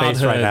everybody's face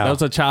childhood. right now. That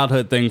was a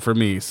childhood thing for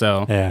me.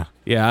 So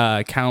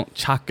Yeah. Count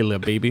Chocula,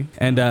 baby.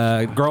 And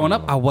growing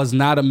up, I was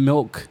not a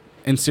milk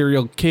and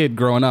cereal kid.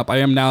 Growing up, I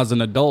am now as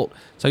an adult.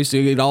 So I used to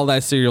eat all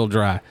that cereal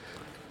dry.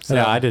 So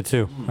Yeah, I did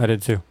too.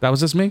 that was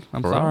just me.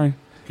 I'm sorry.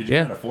 Could you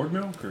Yeah. not afford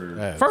milk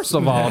or? First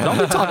of all, don't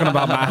be talking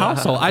about my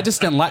household. I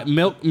just didn't like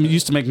milk.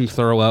 Used to make me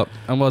throw up.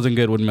 I wasn't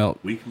good with milk.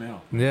 Weak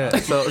mouth. yeah.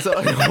 So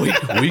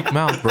weak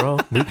mouth, bro.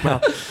 Weak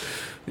mouth.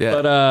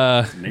 Yeah.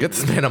 But get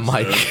this man a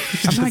mic.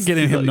 I'm not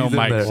getting him no He's in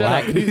mic. there. Shut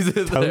up. He's in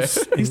there.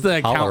 Toast He's the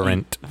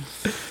accountant. tolerant.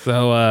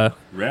 So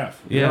Raph.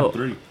 Yeah. round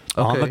 3.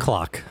 On Okay. the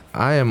clock.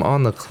 I am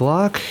on the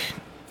clock.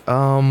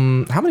 How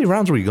many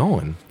rounds are we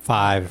going?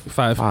 5.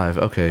 5. 5.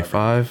 Okay,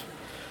 5.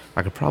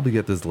 I could probably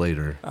get this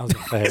later. I was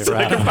gonna say,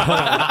 right.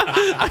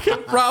 I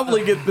can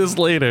probably get this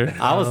later.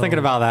 I was thinking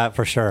about that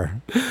for sure.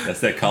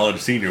 That's that college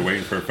senior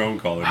waiting for a phone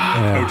call.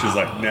 And the coach is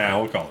like, nah,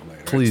 we'll call him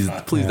later. Please, It's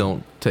not- please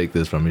don't take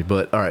this from me.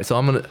 But all right, so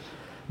I'm gonna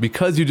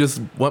because you just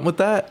went with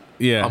that.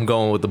 Yeah. I'm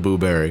going with the Boo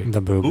Berry.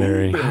 The Boo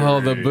Berry. Oh,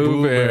 the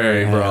Boo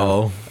Berry.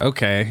 bro.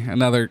 Okay,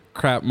 another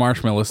crap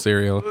marshmallow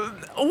cereal.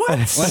 What?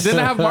 What, didn't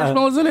it have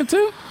marshmallows in it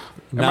too?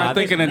 No, Am I I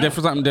think- thinking of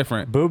different something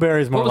different? Boo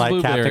Berry's more What was like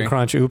Boo Captain Berry?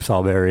 Crunch Oops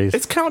All Berries.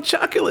 It's Count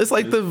Chocolate. It's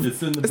like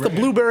It's in the the brand.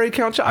 blueberry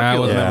Count I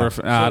Chocolate. was Yeah.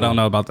 never. I don't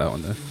know about that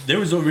one. Then. There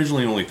was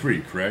originally only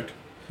 3, correct?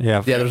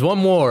 yeah. Yeah, there's one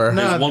more.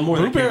 There's one more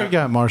that came Blueberry out.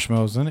 got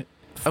marshmallows in it.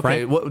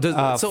 Okay, what does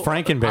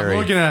Frankenberry. I'm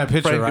looking at a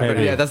picture Frankenberry. right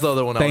now. Yeah, that's the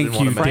other one. I Thank didn't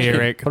you, want to mention.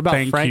 Derek. What about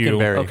Thank you.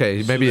 Frankenberry?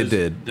 Okay, maybe it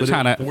did. There's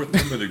Tryna- a fourth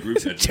member of the group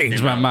that Changed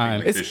came my out, I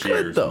mind. think, It's this year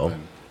or good though.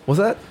 something. What's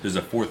that? There's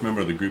a fourth member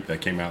of the group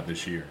that came out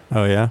this year.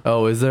 Oh, yeah?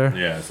 Oh, is there?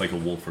 Yeah, it's like a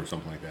wolf or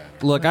something like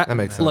that. Look, That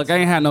makes sense. Look, I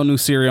ain't had no new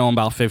cereal in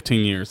about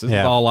 15 years. This is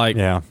all like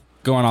yeah.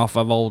 going off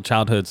of old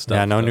childhood stuff.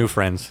 Yeah, no So, new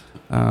friends.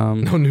 No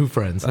new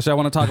friends. Actually, I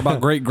want to talk about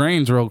Great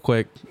Grains real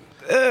quick.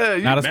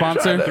 Not a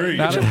sponsor. tried 3.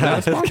 Not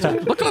a sponsor.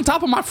 Look on the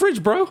top of my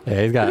fridge, bro.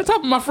 Yeah, he's got Look at the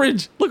top of my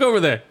fridge. Look over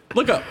there.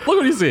 Look up. Look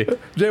what you see.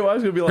 Jay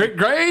Wise gonna be Great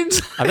Grains.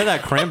 I bet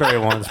that cranberry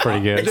one's pretty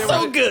good.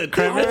 So good.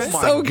 It's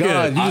oh so my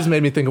God, good. you just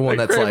made me think of one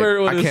The that's like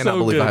cranberry one I is cannot so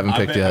believe good. I haven't I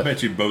picked bet, I yet.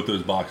 bet you both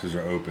those boxes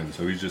are open.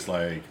 So he's just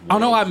like, Oh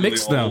no, I one's really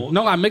mixed them. old.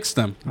 No, I mixed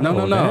them. No,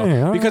 Oh, no.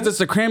 dang, all Because right. it's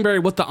the cranberry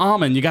with the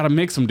almond. You got to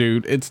mix them,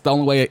 dude. It's the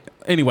only way.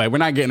 Anyway, we're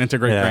not getting into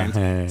Great Yeah, Grains.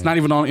 yeah, yeah. It's not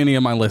even on any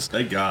of my list.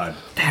 Thank God.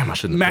 Damn, I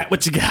shouldn't. Matt,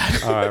 what you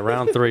got? All right,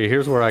 round 3.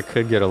 Here's where I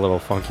could get a little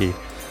funky.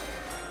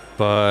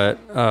 But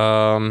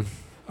all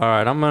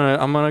right, I'm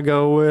gonna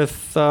go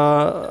with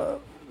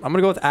I'm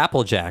gonna go with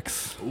Apple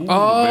Jacks.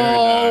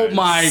 Oh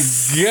my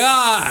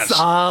gosh!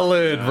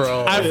 Solid,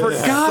 bro. I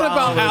forgot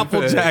about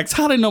Apple Jacks.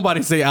 How did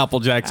nobody say Apple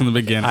Jacks in the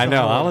beginning? I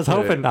know. I was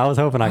hoping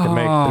I could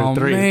make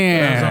through 3.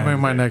 That's gonna Man.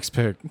 be my next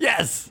pick.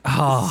 Yes.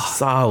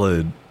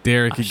 Solid.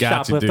 Derek, you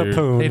got you, Shoplift a dude. He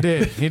poon.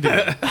 did. He did.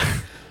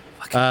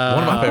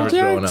 One of my favorites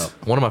growing Jacks.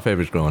 up. One of my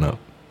favorites growing up.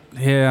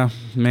 Yeah,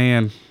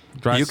 man.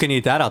 You can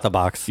eat that out the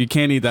box. You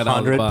can't eat that out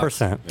of the box.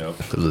 100%. Yep.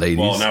 Ladies.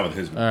 Well, not with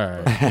his. All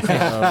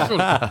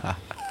right.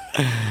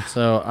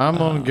 So I'm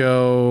gonna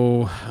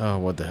go. Oh,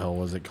 what the hell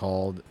was it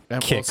called? Well,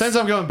 Kicks. since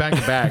I'm going back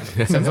to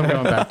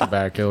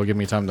back, it'll give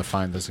me time to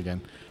find this again.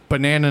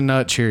 Banana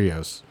nut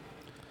Cheerios.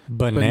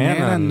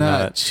 Banana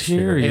nut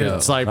Cheerios.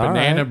 It's like All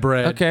banana right.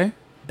 bread. Okay.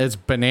 It's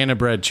banana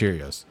bread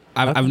Cheerios.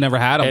 I've never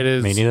had them. It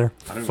is Me neither.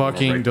 I don't even wanna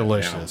fucking write that down.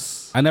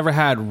 delicious. I never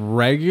had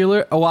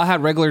regular. Oh, I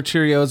had regular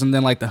Cheerios and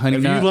then like the honey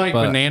If nut. you like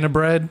but- banana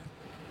bread,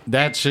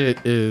 that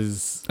shit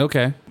is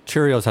Okay.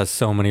 Cheerios has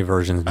so many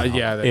versions now.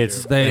 yeah, they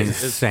it's do.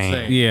 It's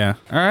insane. Yeah.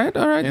 All right.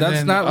 All right. And That's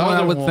then not the what I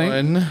other would think.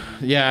 one,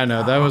 yeah, I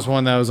know that was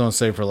one that was on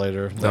save for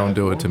later. Don't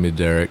do it to me,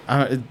 Derek.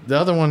 The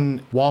other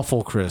one,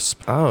 waffle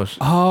crisp. Oh,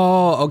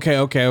 Oh,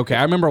 okay.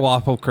 I remember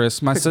Waffle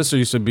Crisp. My sister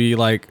used to be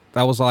like,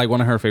 that was like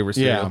one of her favorite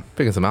cereal. Yeah.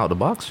 picking some out the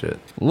box shit.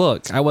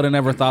 Look, I would have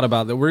never thought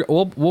about that.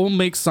 We'll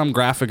make some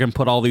graphic and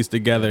put all these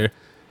together,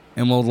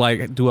 and we'll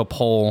like do a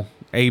poll,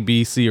 A,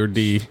 B, C, or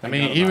D. I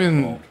mean,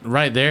 even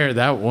right there,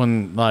 that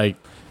one like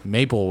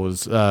maple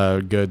was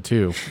good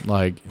too.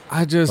 Like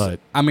I just, But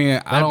I mean,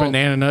 that I don't.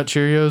 banana nut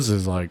Cheerios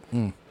is like. Is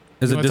You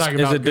it wanna talk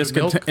about good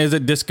milk? is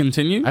it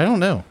discontinued? I don't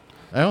know.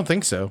 I don't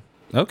think so.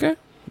 Okay.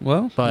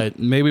 Well, But-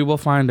 maybe we'll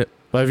find it.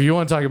 But if you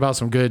want to talk about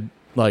some good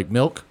like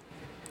milk,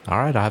 All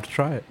right, I have to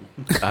try it.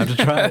 I have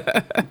to try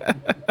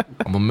it.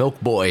 I'm a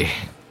milk boy.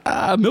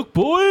 Milk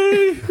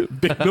boy,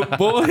 big milk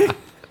boy.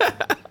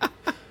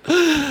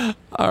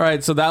 All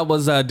right, so that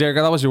was Derek.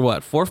 That was your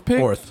what? Fourth pick.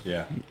 fourth.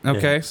 Yeah.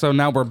 Okay, so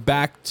now we're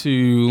back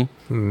to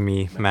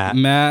Me, Matt.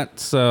 Matt.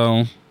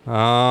 So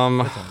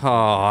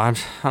I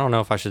don't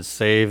know if I should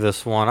save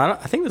this one. I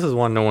think this is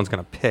one no one's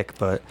gonna pick,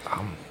 but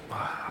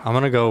I'm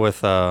gonna go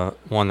with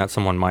one that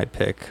someone might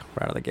pick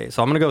right out of the gate.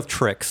 So I'm gonna go with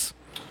Tricks.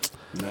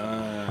 I'm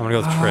gonna go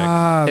with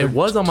Tricks. It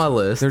was on my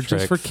list. they're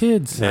just for Tricks.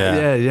 kids.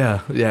 Yeah.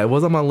 Yeah. It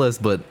was on my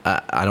list, but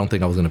I don't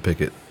think I was gonna pick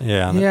it.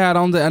 Yeah. Yeah,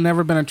 I've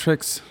never been a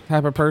tricks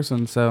type of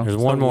person. So There's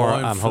one more.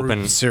 One I'm fruit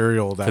hoping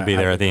cereal that to be I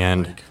there at did the not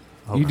end.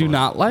 like. you do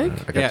not like.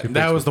 I got Yeah, two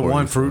that picks was the before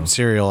one you, fruit so.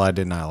 cereal I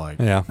did not like.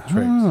 Yeah.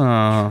 Tricks.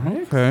 Oh,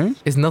 okay.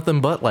 It's nothing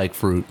but like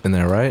fruit in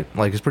there, right?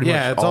 Like it's pretty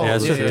Yeah, much it's all. Yeah,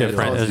 it's just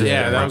different. It's just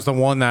yeah, that different. was the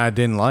one that I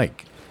didn't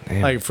like.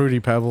 Damn. Like Fruity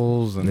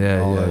Pebbles and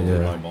Yeah, all yeah,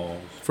 that. yeah. Eyeballs.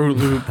 Fruit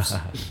Loops.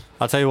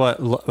 I'll tell you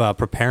what.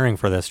 Preparing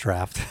for this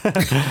draft,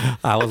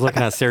 I was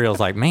looking at cereals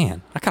like,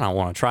 man, I kind of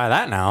want to try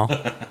that now.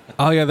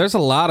 Oh yeah, there's a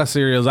lot of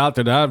cereals out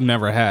there that I've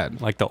never had.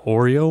 Like the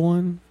Oreo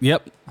one.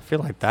 Yep, I feel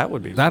like that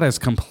would be. that is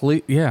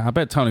complete. Yeah, I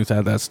bet Tony's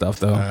had that stuff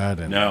though. I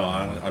didn't. No,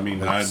 I mean,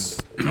 when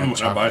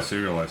I buy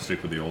cereal, I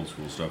stick with the old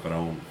school stuff. I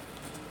don't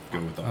go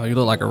with the. Oh, you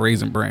look like a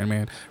Raisin Bran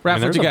man. Raph, what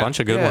there's you a got? bunch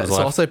of good Yeah, ones so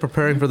I'll left. say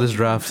preparing for this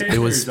draft. It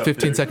was Tangerines up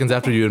 15 there. seconds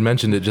after you had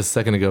mentioned it just a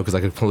second ago because I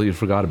completely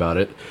forgot about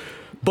it.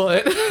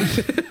 But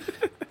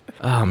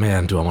oh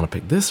man, do I want to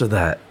pick this or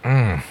that?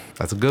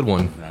 That's a good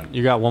one.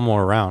 You got one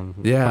more round.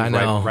 Yeah, I Comes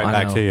know. Right I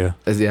back know. to you.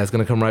 Yeah, it's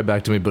gonna come right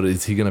back to me. But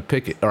is he gonna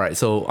pick it? All right,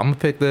 so I'm gonna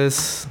pick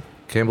this.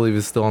 Can't believe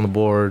it's still on the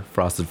board.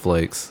 Frosted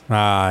Flakes.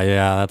 Yeah,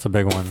 that's a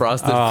big one.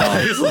 Frosted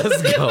Flakes.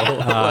 Let's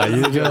go.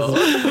 You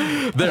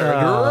just,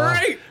 They're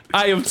great.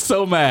 I am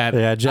so mad.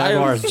 yeah,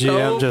 Jaguars I am so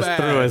GM just mad.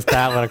 threw his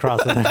tablet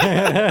across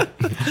the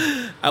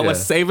I was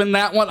Yeah. saving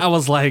that one. I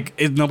was like,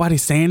 is nobody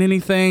saying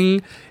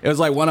anything? It was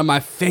like one of my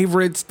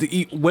favorites to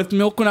eat with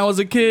milk when I was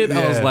a kid.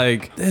 I was Yeah.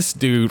 like, this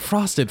dude,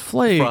 Frosted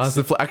Flakes.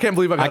 Frosted Flakes. I can't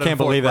believe I got I it in can't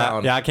fourth believe that.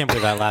 round. Yeah, I can't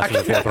believe that last in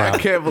the fourth I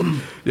round.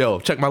 can't. Yo,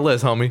 check my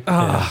list, homie.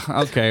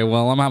 Okay,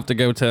 well, I'm gonna have to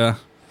go to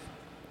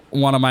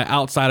one of my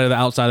outside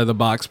of the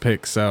box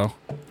picks. So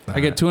I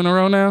get 2 in a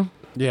row now.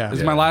 Yeah. This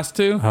is my last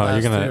 2. Oh,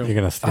 Last you're two.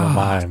 gonna steal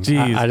mine.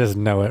 jeez. I just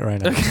know it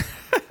right now.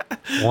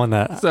 One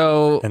that.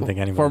 So Didn't think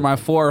anybody for my would.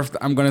 4th,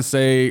 I'm gonna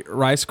say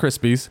Rice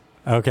Krispies.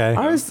 Okay.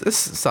 All right, it's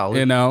solid.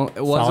 You know,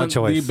 it wasn't the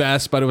choice.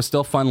 best, but it was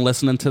still fun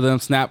listening to them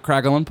snap,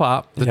 crackle, and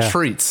pop. The Yeah.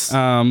 treats.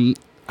 I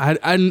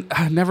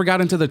never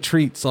got into the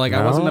treats. Like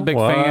I wasn't a No? big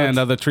What? fan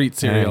of the treat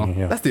cereal. Dang,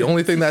 yeah. That's the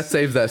only thing that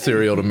saves that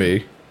cereal to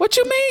me. What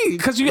you mean?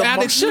 Because you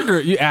added sugar.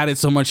 You added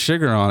so much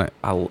sugar on it.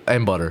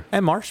 And butter.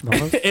 And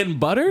marshmallows. In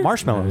butter?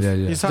 Marshmallows.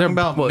 He's talking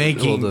about well,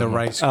 making well, the the-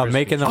 Rice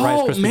Making the Krispies. Rice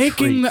Oh, Krispie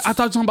making. treats. I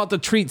thought you were talking about the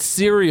treat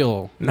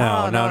cereal.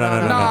 No.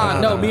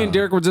 Nah, me and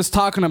Derek were just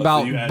talking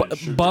about you added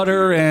sugar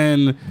butter to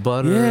and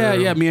Butter.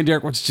 Yeah. Me and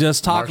Derek was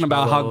just talking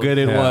about how good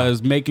it Marshmallows.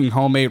 was making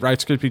homemade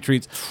Rice Krispie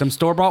treats. Them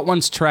store bought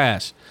ones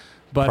trash,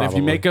 but if Probably.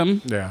 you make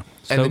them, Yeah.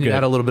 so And then you good.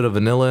 add a little bit of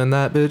vanilla in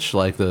that bitch,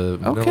 like the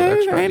vanilla Okay,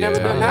 extract. I ain't never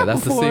done that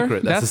that's before. the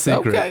secret. That's the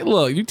secret. Okay,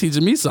 look, you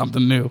teaching me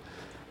something new.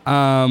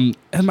 And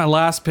my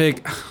last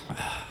pick,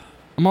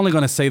 I'm only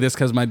going to say this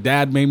because my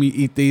dad made me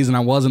eat these and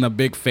I wasn't a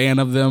big fan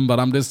of them, but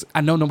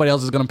I know nobody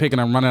else is going to pick and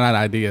I'm running out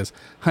of ideas.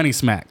 Honey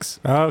Smacks.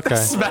 Okay.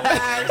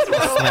 Smacks, bro.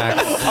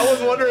 Smacks. I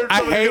was wondering if I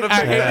somebody was gonna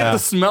pick hated that. the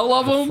smell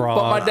of them, but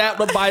fraud. my dad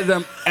would buy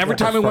them every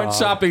time we went fraud.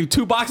 shopping.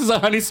 2 boxes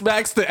of Honey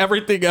Smacks to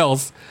everything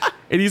else.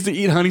 And he used to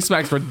eat Honey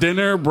Smacks for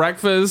dinner,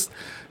 breakfast.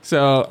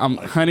 So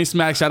Honey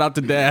Smacks, shout out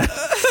to Dad.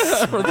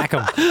 Smack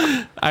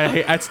 'em.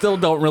 I still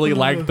don't really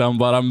like them,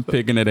 but I'm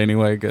picking it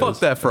anyway. Fuck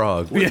that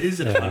frog. What is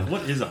it? Like,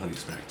 what is a honey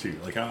smack too?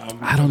 Like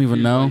I don't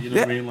even know. You know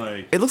what I mean?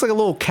 Like It looks like a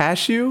little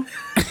cashew,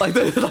 like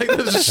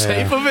the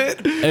shape of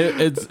it.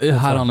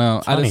 I don't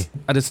know. funny.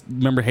 I just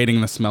remember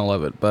hating the smell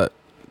of it, but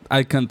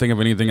I couldn't think of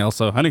anything else.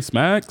 So Honey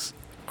Smacks,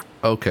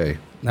 Okay,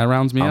 that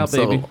rounds me out,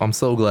 baby. I'm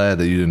so glad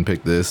that you didn't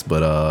pick this,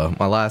 but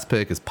my last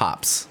pick is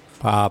Pops.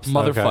 Pops.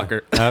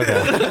 Motherfucker.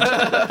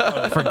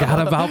 Okay.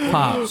 Forgot about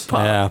Pops.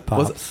 Yeah,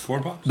 Pops.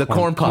 corn pops. The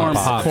corn pops.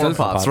 Pops. Corn That's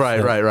pops. Pops, Right,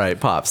 yeah.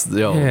 Pops.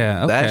 Yo,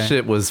 Yeah, that okay.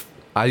 shit was.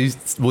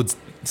 Would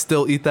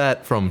still eat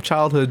that from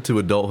childhood to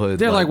adulthood.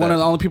 They're like one that. of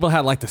the only people that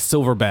had like the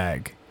silver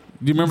bag.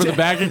 Do you remember the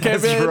bag it came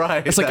That's in?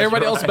 right, It's like that's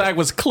everybody else's right. bag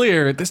was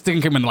clear. This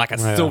thing came in like a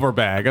Yeah. silver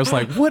bag. I was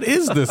like, what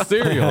is this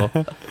cereal?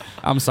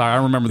 I'm sorry.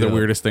 I remember the Yeah.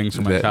 weirdest things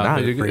from my Nah,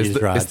 childhood. you're good. Freeze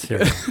dried It's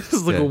cereal. This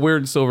is like Yeah. a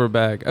weird silver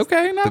bag.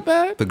 Okay, not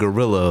bad. the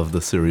gorilla of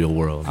the cereal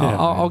world.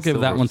 I'll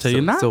give that one to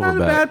you. Not a Silverback.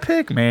 bad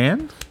pick,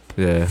 man.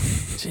 Yeah.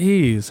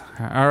 Jeez.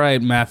 All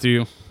right,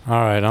 Matthew. All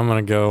right, I'm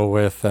gonna go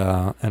with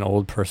an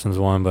old person's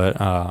one,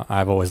 but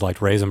I've always liked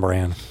Raisin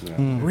Bran.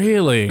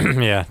 Really?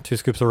 Yeah, 2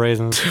 scoops of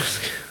raisins.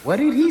 What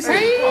did he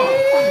say?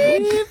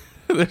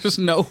 There's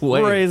no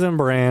way. Raisin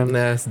Bran.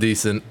 That's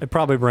decent. It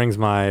probably brings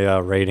my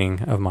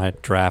rating of my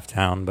draft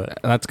down, but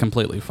That's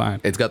completely fine.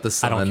 It's got the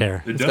sun. don't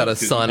care. It's got a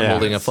sun Yeah.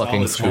 holding a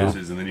fucking solid scoop.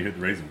 choices, and then you hit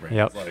the raisin bran.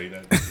 Yep. It's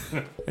like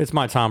that. it's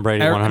my Tom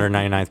Brady Eric-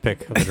 199th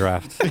pick of the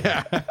draft.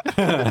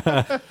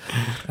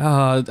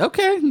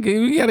 Okay,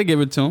 we got to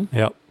give it to him.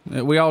 Yep.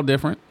 We all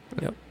different.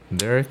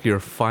 Derek, your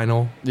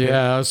final.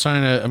 Yeah, I was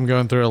I'm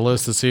going through a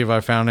list to see if I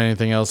found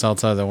anything else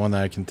outside the one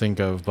that I can think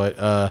of, but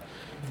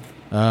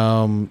you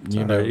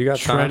know, you got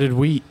time? shredded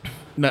wheat.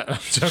 No, I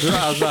was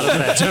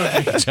about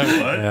to say. joking.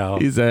 Yeah.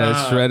 He's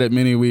shredded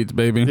mini wheats,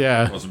 baby.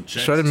 Yeah, Well, some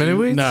checks, Shredded mini too.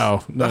 wheats?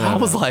 no, I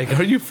was like,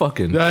 are you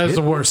fucking? that is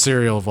the worst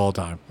cereal of all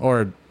time.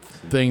 Or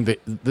thing that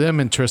them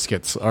and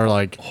Triscuits are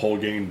like. Whole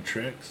game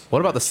tricks. What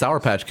about the Sour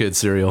Patch Kids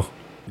cereal?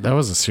 That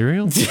was a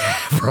cereal.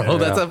 Bro,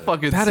 that's a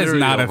fucking That is cereal,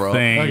 not a bro.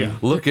 thing. Okay.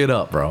 Look it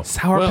up, bro.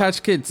 Sour Well-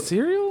 Patch Kids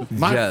cereal?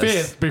 My Yes.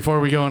 fifth before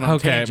we go on.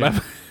 Okay,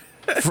 tangent.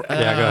 Yeah, go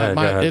ahead.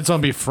 Go ahead. It's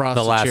gonna be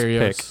Frosted The last Cheerios.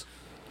 pick.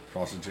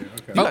 Frosted Cheerios.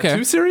 Okay. You got Okay.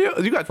 two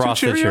cereals? You got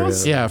Frosted two Cheerios?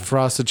 Cheerios. Yeah,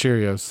 Frosted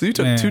Cheerios. So you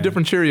took Man. two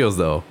different Cheerios,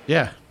 though.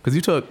 Yeah, Because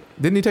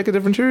didn't he take a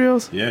different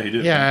Cheerios? Yeah, he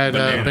did. yeah, I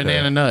had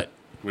banana nut.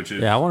 Which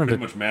is Yeah, I wanted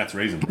pretty to- much Matt's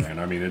raisin bran.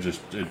 I mean,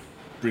 it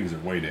brings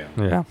it way down.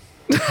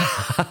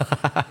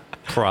 Yeah.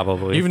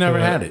 Probably. You've never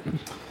had it.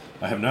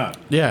 I have not.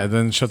 Yeah,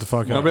 then shut the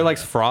fuck up. Nobody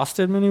likes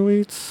frosted mini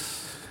wheats.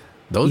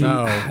 Those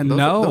No.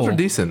 those are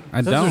decent.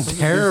 I don't.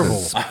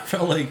 terrible. I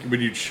felt like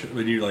when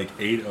you like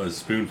ate a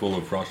spoonful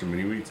of frosted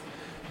mini wheats,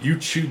 you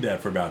chewed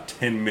that for about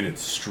 10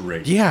 minutes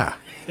straight. Yeah,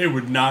 It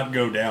would not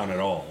go down at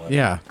all.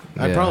 yeah.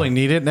 I Yeah. probably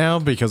need it now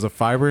because of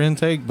fiber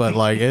intake, but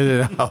like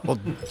I'll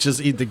just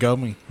eat the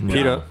gummy.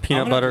 Peanut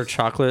I'm butter gonna-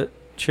 chocolate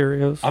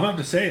Cheerios. I'm about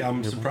to say,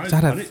 I'm surprised. Is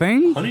that a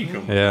thing?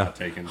 Honeycomb Yeah. was not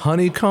taken.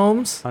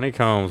 Honeycombs?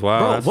 Honeycombs. Wow.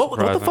 Bro, that's what the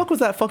surprising. fuck was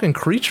that fucking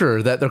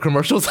creature that their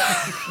commercials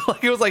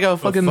like it was like a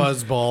fucking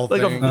Fuzzball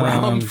like thing. a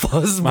brown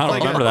fuzz. I don't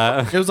remember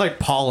that. It was like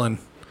pollen.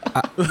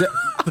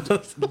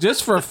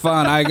 Just for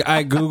fun,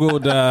 I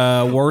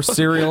Googled worst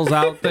cereals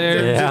out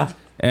there. Yeah.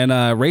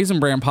 And Raisin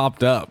Bran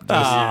popped up.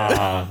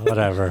 Ah,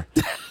 whatever.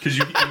 Because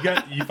you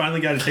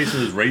finally got a taste of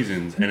those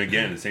raisins, and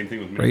again, the same thing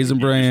with mini Raisin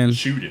wheats. You Bran.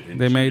 just chewed it. and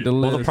They chewed made it. the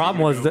Well, list. the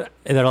problem was that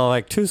they're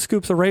like 2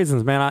 scoops of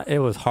raisins, man. It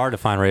was hard to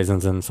find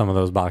raisins in some of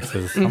those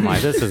boxes. I'm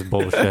like, this is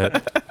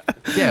bullshit.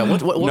 Yeah,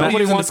 what are you Nobody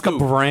using wants to the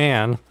scoop?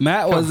 brand.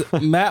 Matt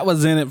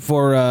was in it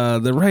for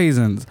the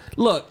raisins.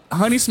 Look,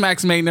 Honey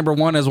Smacks made number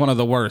 1 as one of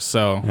the worst.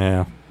 So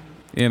Yeah.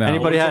 you know,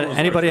 What was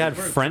Anybody the had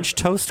worst? French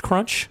toast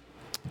crunch?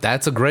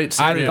 That's a great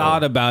I cereal.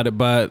 thought about it,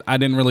 but I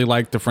didn't really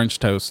like the French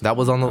toast. that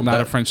was on the I'm not a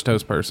that- French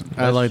toast person.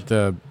 I like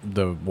the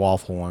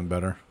waffle one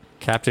better.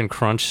 Captain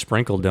Crunch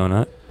sprinkle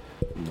donut.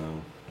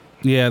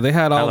 Yeah, they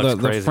had all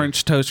looks the crazy.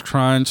 French toast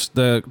crunch,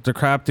 the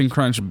Captain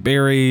Crunch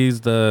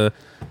berries, the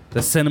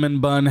cinnamon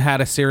bun had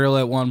a cereal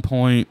at one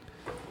point.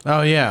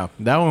 Oh yeah,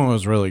 that one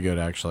was really good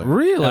actually.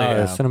 Really?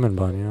 Oh, cinnamon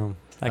bun, yeah.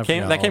 I That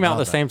came forgot out all at the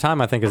about same time,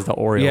 I think, as the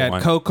Oreo Yeah,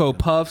 one. Cocoa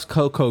Puffs,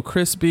 Cocoa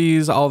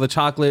Krispies, all the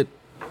chocolate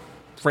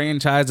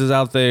franchises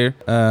out there.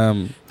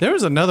 There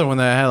was another one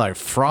that had like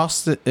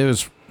frosted. It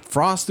was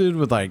frosted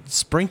with like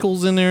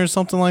sprinkles in there or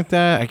something like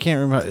that. I can't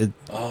remember.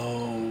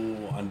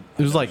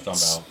 It was like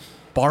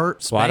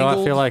Bart. Why do I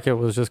Spangled? feel like it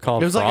was just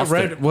called It was like a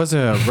Frosted? red. Was it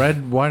a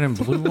red, white, and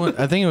blue one?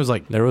 I think it was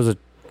like. There was a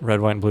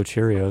red, white, and blue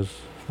Cheerios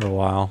for a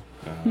while.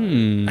 I I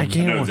know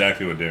can't.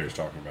 exactly what Derek's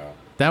talking about.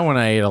 That one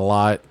I ate a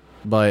lot,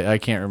 but I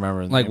can't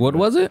remember. the Like, name what of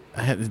was it?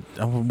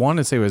 I want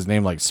to say it was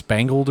named like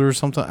Spangled or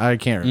something. I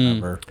can't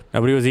remember.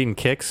 Nobody was eating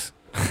Kicks.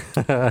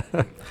 I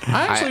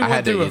actually I went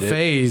had to through a eat it.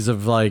 phase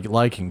of like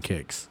liking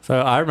Kix. So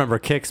I remember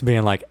Kix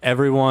being like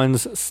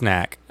everyone's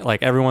snack.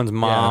 Like everyone's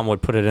mom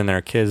would put it in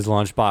their kid's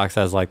lunchbox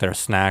as like their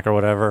snack or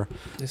whatever.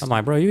 I'm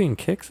like, bro, you eating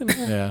Kix in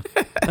here?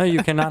 Yeah. No,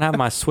 you cannot have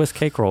my Swiss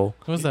cake roll.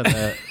 What was that?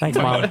 Thanks,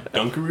 mom.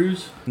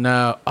 Dunkaroos?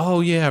 No.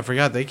 Oh yeah, I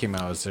forgot they came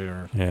out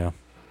sooner. Yeah.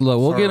 Look,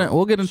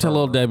 we'll get into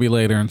Little Debbie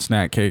later and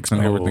snack cakes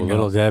and Oh, everything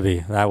Little else.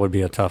 Debbie, that would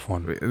be a tough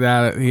one.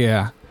 That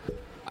yeah.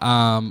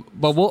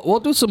 But we'll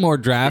do some more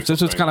drafts.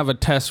 This was kind of a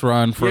test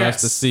run for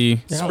us to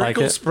see. Yeah, I like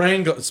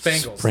Sprinkle, it.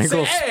 Spangles.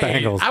 Sprinkles, Hey,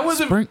 Spangles. I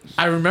wasn't. Sprink-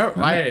 I remember.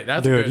 Hey,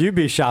 that's Dude, good. you'd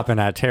be shopping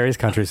at Terry's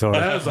Country Store.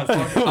 Okay,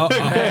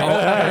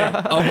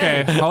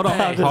 hold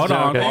on, hold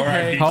on,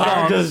 Alright. hold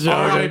on, just joking.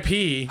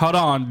 R.I.P. hold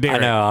on, I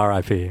Derek. know,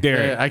 R.I.P.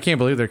 Derek, Yeah, I can't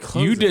believe they're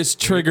closing. you just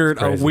triggered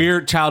a crazy.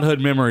 weird childhood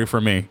memory for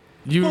me.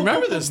 You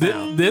remember this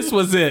now? This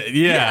was it.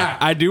 Yeah, Yeah.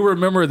 I do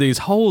remember these.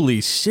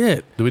 Holy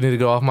shit. Do we need to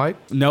go off mic?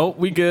 Nope,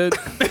 we good.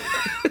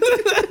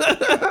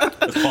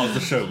 Let's pause the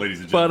show,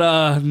 ladies and gentlemen.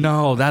 But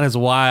no, that is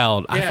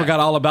wild. I Yeah. forgot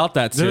all about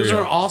that Those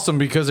cereal. are awesome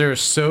because they're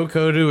so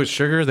coated with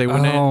sugar they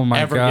wouldn't Oh, my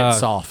ever God. get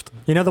soft.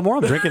 You know, the more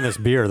I'm drinking this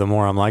beer, the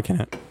more I'm liking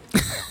it.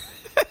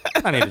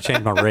 I need to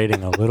change my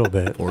rating a little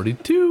bit.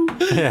 42.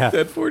 Yeah.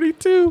 At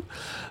 42.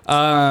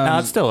 No,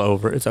 it's still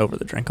over. It's over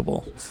the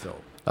drinkable.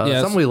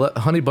 Yes. Some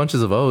honey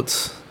bunches of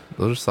oats.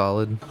 Those are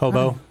solid.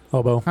 Hobo.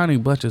 Honey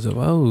bunches of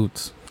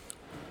oats.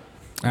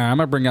 All right, I'm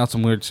gonna bring out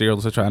some weird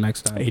cereals to try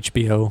next time.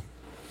 HBO.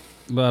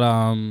 But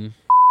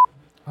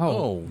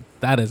oh,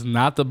 that is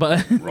not the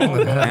button.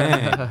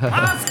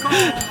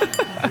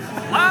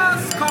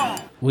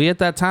 We at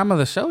that time of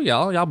the show,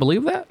 y'all. Y'all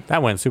believe that?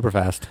 That went super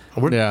fast.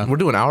 We're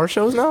doing hour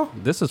shows now?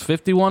 This is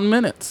 51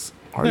 minutes.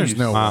 Are There's you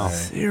no Wow. way.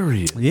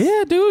 serious?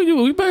 Yeah, dude.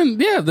 We've been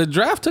the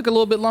draft took a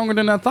little bit longer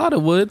than I thought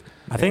it would.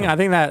 I think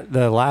that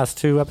the last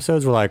two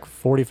episodes were like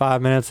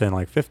 45 minutes and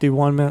like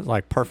 51 minutes,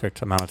 like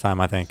perfect amount of time,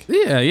 I think.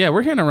 Yeah,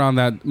 we're hitting around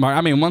that mark. I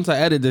mean, once I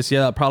edit this,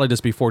 it'll probably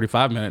just be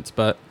 45 minutes,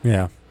 but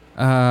Yeah.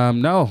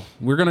 no,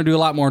 we're gonna do a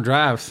lot more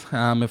drafts.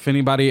 If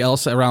anybody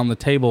else around the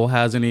table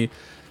has any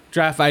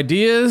draft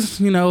ideas,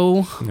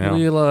 Yeah.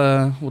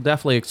 we'll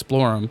definitely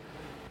explore them.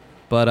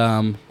 But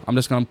I'm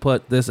just gonna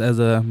put this as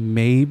a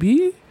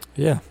maybe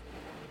Yeah.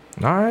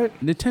 All right.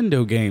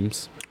 Nintendo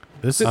games.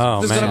 This is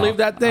Oh, Just man. gonna leave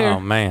that there. Oh,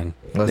 man.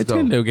 Let's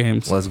Nintendo go.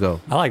 games. Let's go.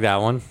 I like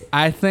that one.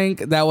 I think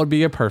that would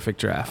be a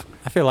perfect draft.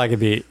 I feel like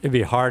it'd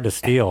be hard to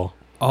steal.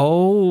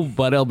 Oh,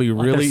 but it'll be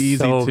really There's easy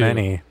so too.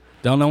 many.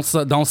 Don't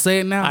say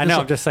it now. I know.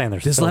 I'm just saying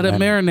there's Just so let it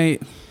many.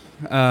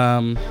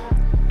 marinate.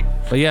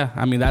 But yeah,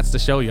 I mean that's the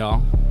show,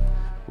 y'all.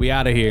 We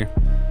out of here.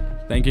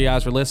 Thank you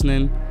guys for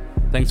listening.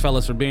 Thanks,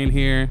 fellas, for being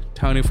here.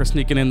 Tony for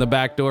sneaking in the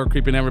back door,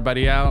 creeping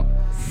everybody out.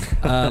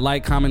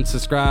 Like, comment,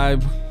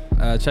 subscribe.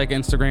 Check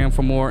Instagram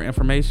for more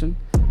information.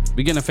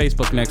 We get a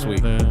Facebook next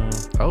week,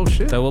 Oh,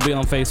 shit. so we'll be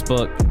on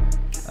Facebook.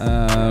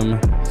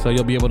 So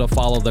you'll be able to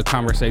follow the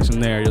conversation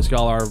there. You'll see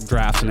all our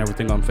drafts and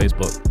everything on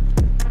Facebook.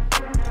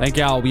 Thank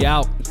y'all. We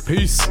out.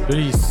 Peace.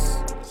 Peace.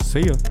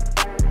 See ya.